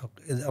 চিকিৎসক,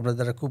 আমরা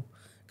যারা খুব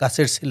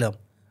কাছের ছিলাম,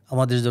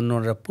 আমাদের জন্য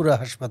ওনারা পুরো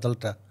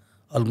হাসপাতালটা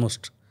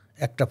অলমোস্ট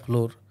একটা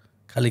ফ্লোর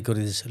খালি করে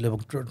দিয়েছিল এবং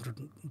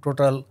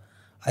টোটাল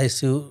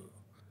আইসিইউ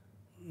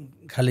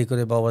খালি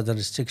করে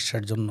বাবাজানের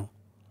চিকিৎসার জন্য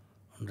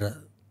ওনারা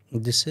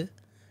দিছে।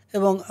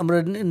 এবং আমরা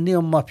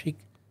নিয়ম মাফিক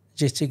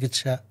যে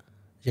চিকিৎসা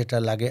যেটা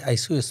লাগে,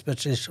 আইসিইউ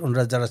স্পেশালিস্ট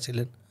ওনারা যারা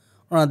ছিলেন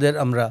ওনাদের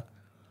আমরা,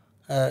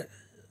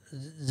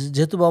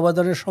 যেহেতু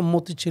বাবাজানের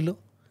সম্মতি ছিল,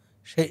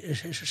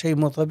 সেই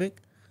মোতাবেক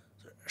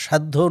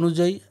সাধ্য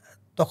অনুযায়ী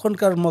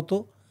তখনকার মতো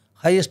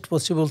হাইয়েস্ট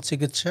পসিবল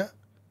চিকিৎসা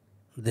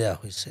দেয়া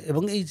হয়েছে।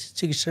 এবং এই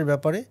চিকিৎসার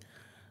ব্যাপারে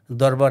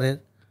দরবারের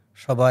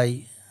সবাই,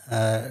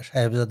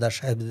 সাহেবজাদা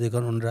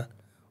সাহেবজাদিগণ,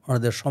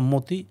 ওনাদের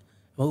সম্মতি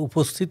এবং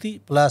উপস্থিতি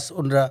প্লাস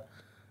ওনারা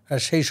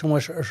সেই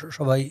সময়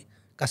সবাই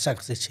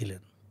কাছাকাছি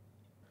ছিলেন।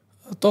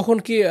 তখন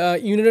কি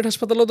ইউনাইটেড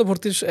হাসপাতালেও তো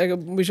ভর্তির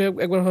বিষয়ে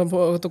একবার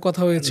হয়তো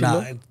কথা হয়েছিল? না,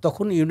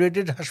 তখন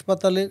ইউনাইটেড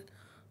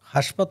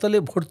হাসপাতালে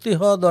ভর্তি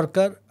হওয়া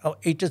দরকার,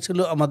 এইটা ছিল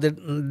আমাদের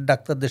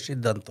ডাক্তারদের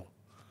সিদ্ধান্ত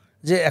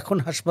যে এখন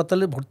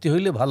হাসপাতালে ভর্তি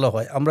হইলে ভালো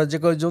হয়। আমরা যে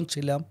কয়েকজন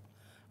ছিলাম,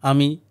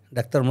 আমি,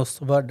 ডাক্তার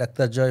মুস্তফা,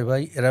 ডাক্তার জয়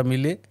ভাই, এরা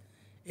মিলে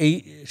এই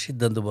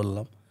সিদ্ধান্ত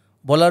বললাম।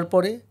 বলার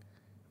পরে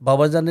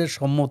বাবাজানের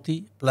সম্মতি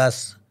প্লাস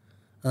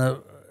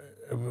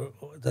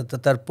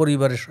তার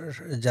পরিবারের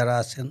যারা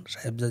আছেন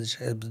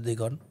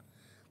সাহেবজাদিগণ,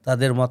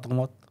 তাদের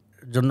মতামত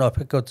জন্য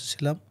অপেক্ষা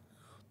করতেছিলাম।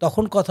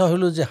 তখন কথা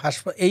হলো যে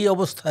এই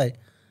অবস্থায়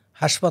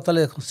হাসপাতালে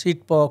এখন সিট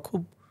পাওয়া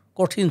খুব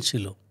কঠিন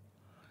ছিল।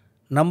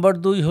 নাম্বার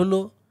 2 হলো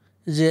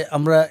যে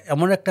আমরা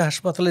এমন একটা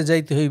হাসপাতালে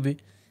যাইতে হইবে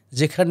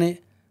যেখানে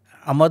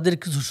আমাদের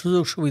কিছু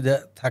সুযোগ সুবিধা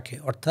থাকে,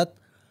 অর্থাৎ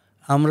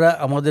আমরা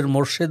আমাদের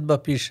মোর্শেদ বা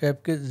পীর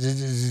সাহেবকে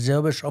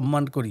যেভাবে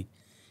সম্মান করি,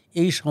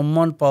 এই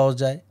সম্মান পাওয়া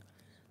যায়।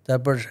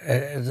 তারপর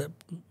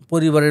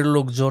পরিবারের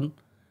লোকজন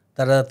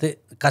তারা যাতে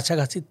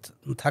কাছাকাছি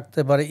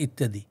থাকতে পারে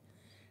ইত্যাদি,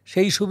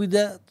 সেই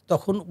সুবিধা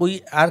তখন ওই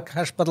আর্ক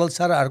হাসপাতাল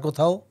ছাড়া আর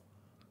কোথাও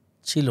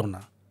ছিল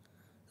না।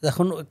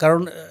 এখন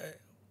কারণ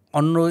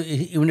অন্য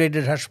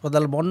ইউনাইটেড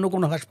হাসপাতাল বা অন্য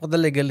কোনো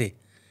হাসপাতালে গেলে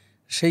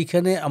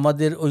সেইখানে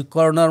আমাদের ওই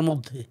করোনার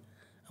মধ্যে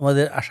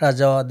আমাদের আসা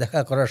যাওয়া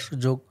দেখা করার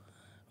সুযোগ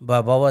বা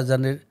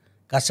বাবাজানের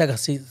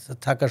কাছাকাছি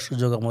থাকার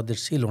সুযোগ আমাদের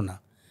ছিল না।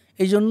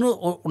 এই জন্য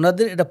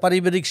ওনাদের এটা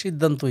পারিবারিক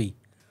সিদ্ধান্তই,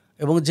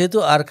 এবং যেহেতু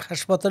আর্ক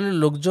হাসপাতালের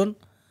লোকজন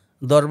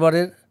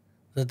দরবারের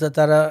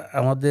তারা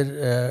আমাদের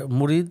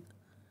মুরিদ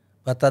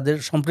বা তাদের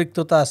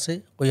সম্পৃক্ততা আছে,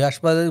 ওই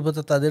হাসপাতালের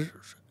প্রতি তাদের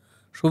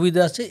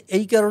সুবিধা আছে,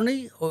 এই কারণেই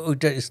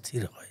ওইটা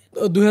স্থির হয়।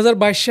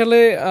 2022 সালে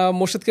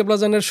মোর্শেদ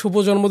কেবলাজানের শুভ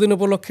জন্মদিন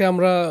উপলক্ষে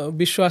আমরা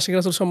বিশ্ব আশিক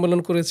রাসূল সম্মেলন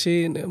করেছি।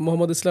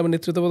 মোহাম্মদ ইসলামের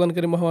নেতৃত্ব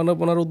প্রদানকারী মহামানব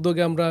ওনার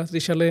উদ্যোগে আমরা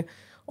 30 সালে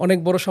অনেক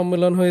বড়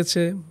সম্মেলন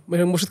হয়েছে।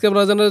 মোর্শেদ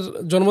কেবলাজানের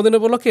জন্মদিন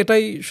উপলক্ষে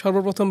এটাই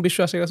সর্বপ্রথম বিশ্ব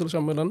আশিক রাসূল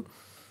সম্মেলন।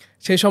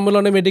 সেই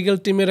সম্মেলনে মেডিকেল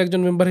টিমের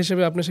একজন মেম্বার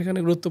হিসেবে আপনি সেখানে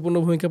গুরুত্বপূর্ণ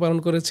ভূমিকা পালন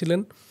করেছিলেন।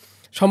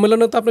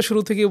 সম্মেলনে তো আপনি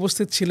শুরু থেকে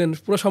উপস্থিত ছিলেন,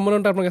 পুরো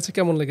সম্মেলনটা আপনার কাছে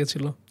কেমন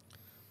লেগেছিল?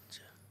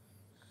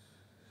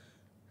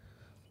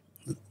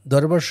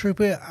 দরবার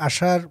শরীফে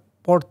আসার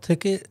পর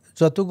থেকে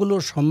যতগুলো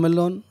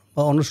সম্মেলন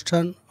বা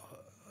অনুষ্ঠান,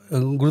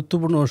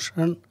 গুরুত্বপূর্ণ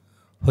অনুষ্ঠান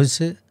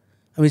হয়েছে,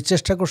 আমি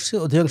চেষ্টা করছি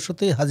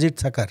অধিকাংশতেই হাজির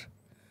থাকার।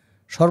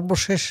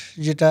 সর্বশেষ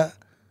যেটা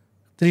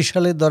 30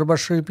 সালে দরবার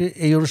শরীফে,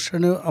 এই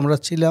অনুষ্ঠানেও আমরা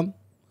ছিলাম।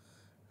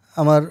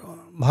 আমার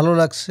ভালো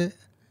লাগছে,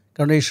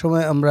 কারণ এই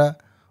সময় আমরা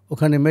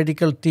ওখানে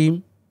মেডিকেল টিম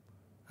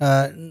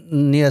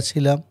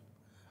নিয়েছিলাম।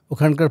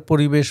 ওখানকার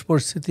পরিবেশ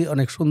পরিস্থিতি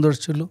অনেক সুন্দর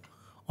ছিল,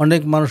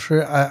 অনেক মানুষের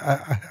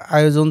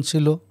আয়োজন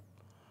ছিল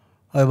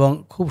এবং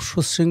খুব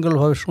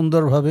সুশৃঙ্খলভাবে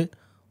সুন্দরভাবে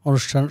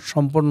অনুষ্ঠান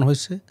সম্পন্ন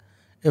হয়েছে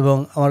এবং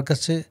আমার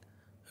কাছে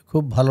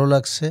খুব ভালো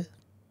লাগছে।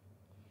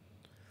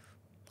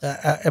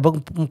 এবং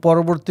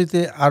পরবর্তীতে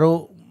আরও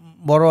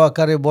বড়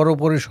আকারে বড়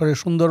পরিসরে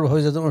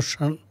সুন্দরভাবে যাতে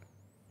অনুষ্ঠান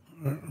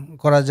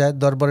করা যায়,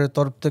 দরবারের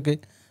তরফ থেকে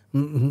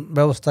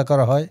ব্যবস্থা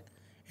করা হয়,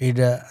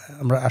 এইটা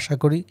আমরা আশা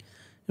করি।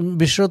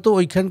 বিশেষত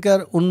ওইখানকার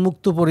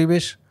উন্মুক্ত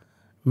পরিবেশ,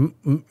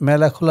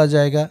 মেলা খোলা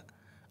জায়গা,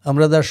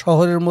 আমরা তার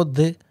শহরের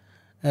মধ্যে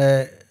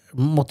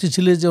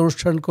মতিঝিলে যে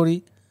অনুষ্ঠান করি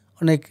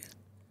অনেক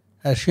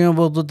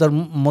সীমাবদ্ধতার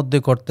মধ্যে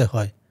করতে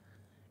হয়,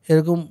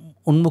 এরকম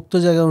উন্মুক্ত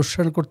জায়গায়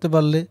অনুষ্ঠান করতে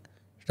পারলে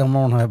এটা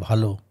মনে হয়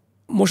ভালো।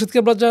 মোর্শেদ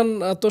কেবলাজান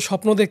তো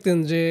স্বপ্ন দেখতেন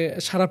যে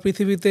সারা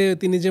পৃথিবীতে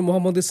তিনি যে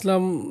মোহাম্মদ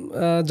ইসলাম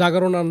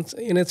জাগরণ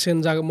এনেছেন,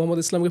 মোহাম্মদ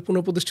ইসলামকে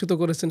পুনঃপ্রতিষ্ঠিত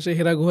করেছেন, সেই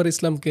হেরা গুহার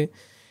ইসলামকে,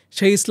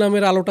 সেই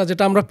ইসলামের আলোটা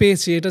যেটা আমরা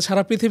পেয়েছি এটা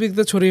সারা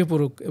পৃথিবীতে ছড়িয়ে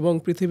পড়ুক এবং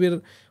পৃথিবীর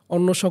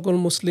অন্য সকল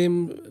মুসলিম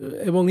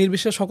এবং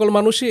নির্বিশেষে সকল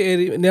মানুষই এর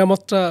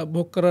নিয়ামতটা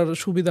ভোগ করার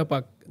সুবিধা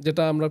পাক,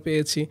 যেটা আমরা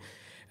পেয়েছি।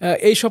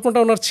 এই স্বপ্নটা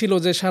ওনার ছিল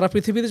যে সারা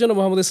পৃথিবীতে যেন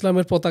মোহাম্মদ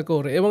ইসলামের পতাকা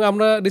ওড়ে। এবং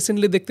আমরা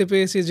রিসেন্টলি দেখতে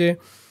পেয়েছি যে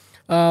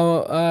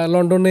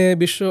লন্ডনে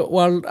বিশ্ব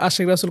ওয়ার্ল্ড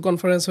আশিক রাসূল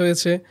কনফারেন্স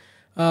হয়েছে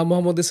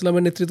মোহাম্মদ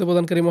ইসলামের নেতৃত্ব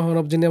প্রদানকারী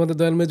মহানব, যিনি আমাদের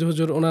দয়াল মেজু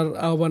হুজুর, ওনার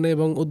আহ্বানে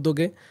এবং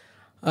উদ্যোগে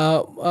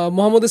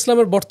মোহাম্মদ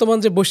ইসলামের বর্তমান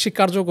যে বৈশ্বিক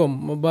কার্যক্রম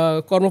বা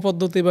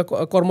কর্মপদ্ধতি বা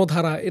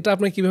কর্মধারা, এটা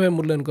আপনি কীভাবে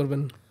মূল্যায়ন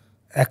করবেন?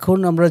 এখন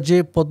আমরা যে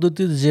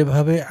পদ্ধতি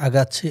যেভাবে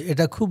আগাচ্ছি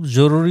এটা খুব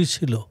জরুরি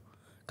ছিল,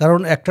 কারণ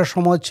একটা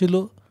সময় ছিল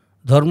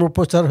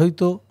ধর্মপ্রচার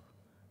হইতো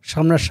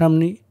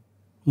সামনাসামনি,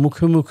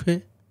 মুখে মুখে,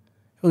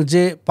 এবং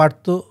যে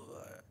পারত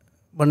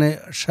মানে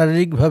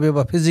শারীরিকভাবে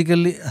বা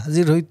ফিজিক্যালি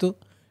হাজির হইতো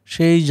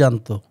সেই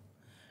জানতো।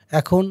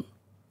 এখন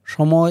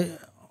সময়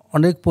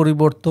অনেক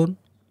পরিবর্তন,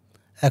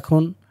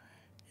 এখন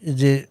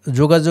যে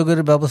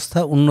যোগাযোগের ব্যবস্থা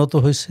উন্নত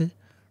হয়েছে,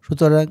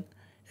 সুতরাং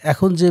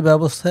এখন যে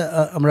ব্যবস্থা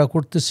আমরা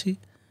করতেছি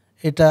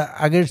এটা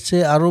আগের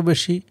চেয়ে আরও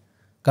বেশি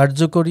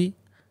কার্যকরী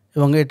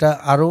এবং এটা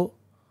আরও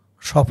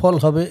সফল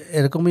হবে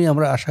এরকমই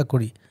আমরা আশা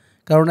করি।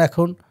 কারণ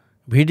এখন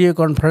ভিডিও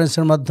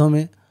কনফারেন্সের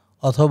মাধ্যমে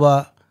অথবা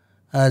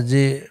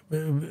যে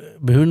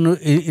বিভিন্ন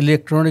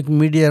ইলেকট্রনিক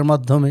মিডিয়ার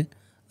মাধ্যমে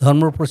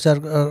ধর্মপ্রচার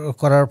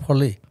করার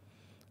ফলে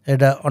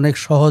এটা অনেক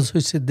সহজ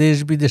হয়েছে দেশ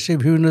বিদেশে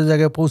বিভিন্ন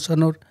জায়গায়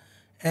পৌঁছানোর।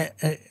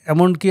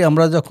 এমনকি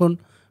আমরা যখন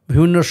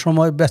বিভিন্ন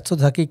সময় ব্যস্ত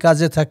থাকি,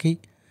 কাজে থাকি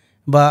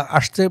বা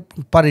আসতে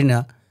পারি না,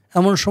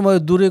 এমন সময়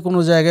দূরে কোনো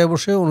জায়গায়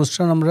বসে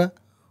অনুষ্ঠান আমরা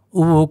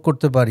উপভোগ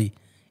করতে পারি।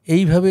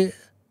 এইভাবে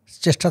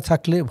চেষ্টা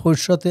থাকলে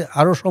ভবিষ্যতে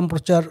আরও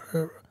সম্প্রচার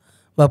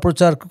বা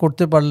প্রচার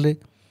করতে পারলে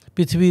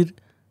পৃথিবীর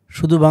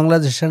শুধু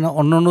বাংলাদেশে না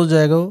অন্যান্য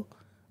জায়গায়ও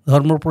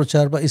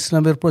ধর্মপ্রচার বা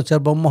ইসলামের প্রচার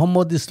বা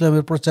মোহাম্মদ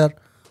ইসলামের প্রচার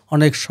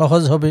অনেক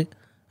সহজ হবে,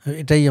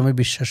 এটাই আমি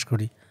বিশ্বাস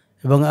করি।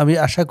 এবং আমি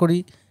আশা করি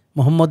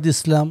মোহাম্মদ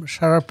ইসলাম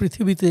সারা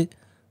পৃথিবীতে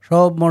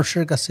সব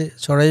মানুষের কাছে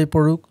ছড়িয়ে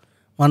পড়ুক,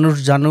 মানুষ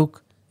জানুক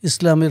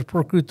ইসলামের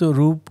প্রকৃত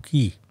রূপ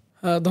কী।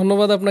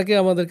 ধন্যবাদ আপনাকে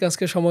আমাদেরকে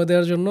আজকে সময়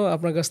দেওয়ার জন্য।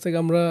 আপনার কাছ থেকে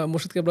আমরা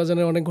মোর্শেদ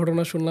কেবলাজানের অনেক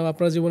ঘটনা শুনলাম,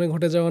 আপনার জীবনে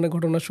ঘটে যাওয়া অনেক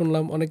ঘটনা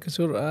শুনলাম, অনেক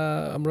কিছুর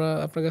আমরা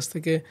আপনার কাছ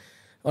থেকে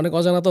অনেক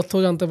অজানা তথ্য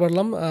জানতে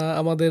পারলাম।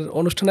 আমাদের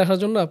অনুষ্ঠানে আসার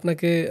জন্য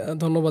আপনাকে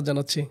ধন্যবাদ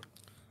জানাচ্ছি।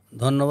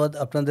 ধন্যবাদ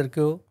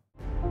আপনাদেরকেও।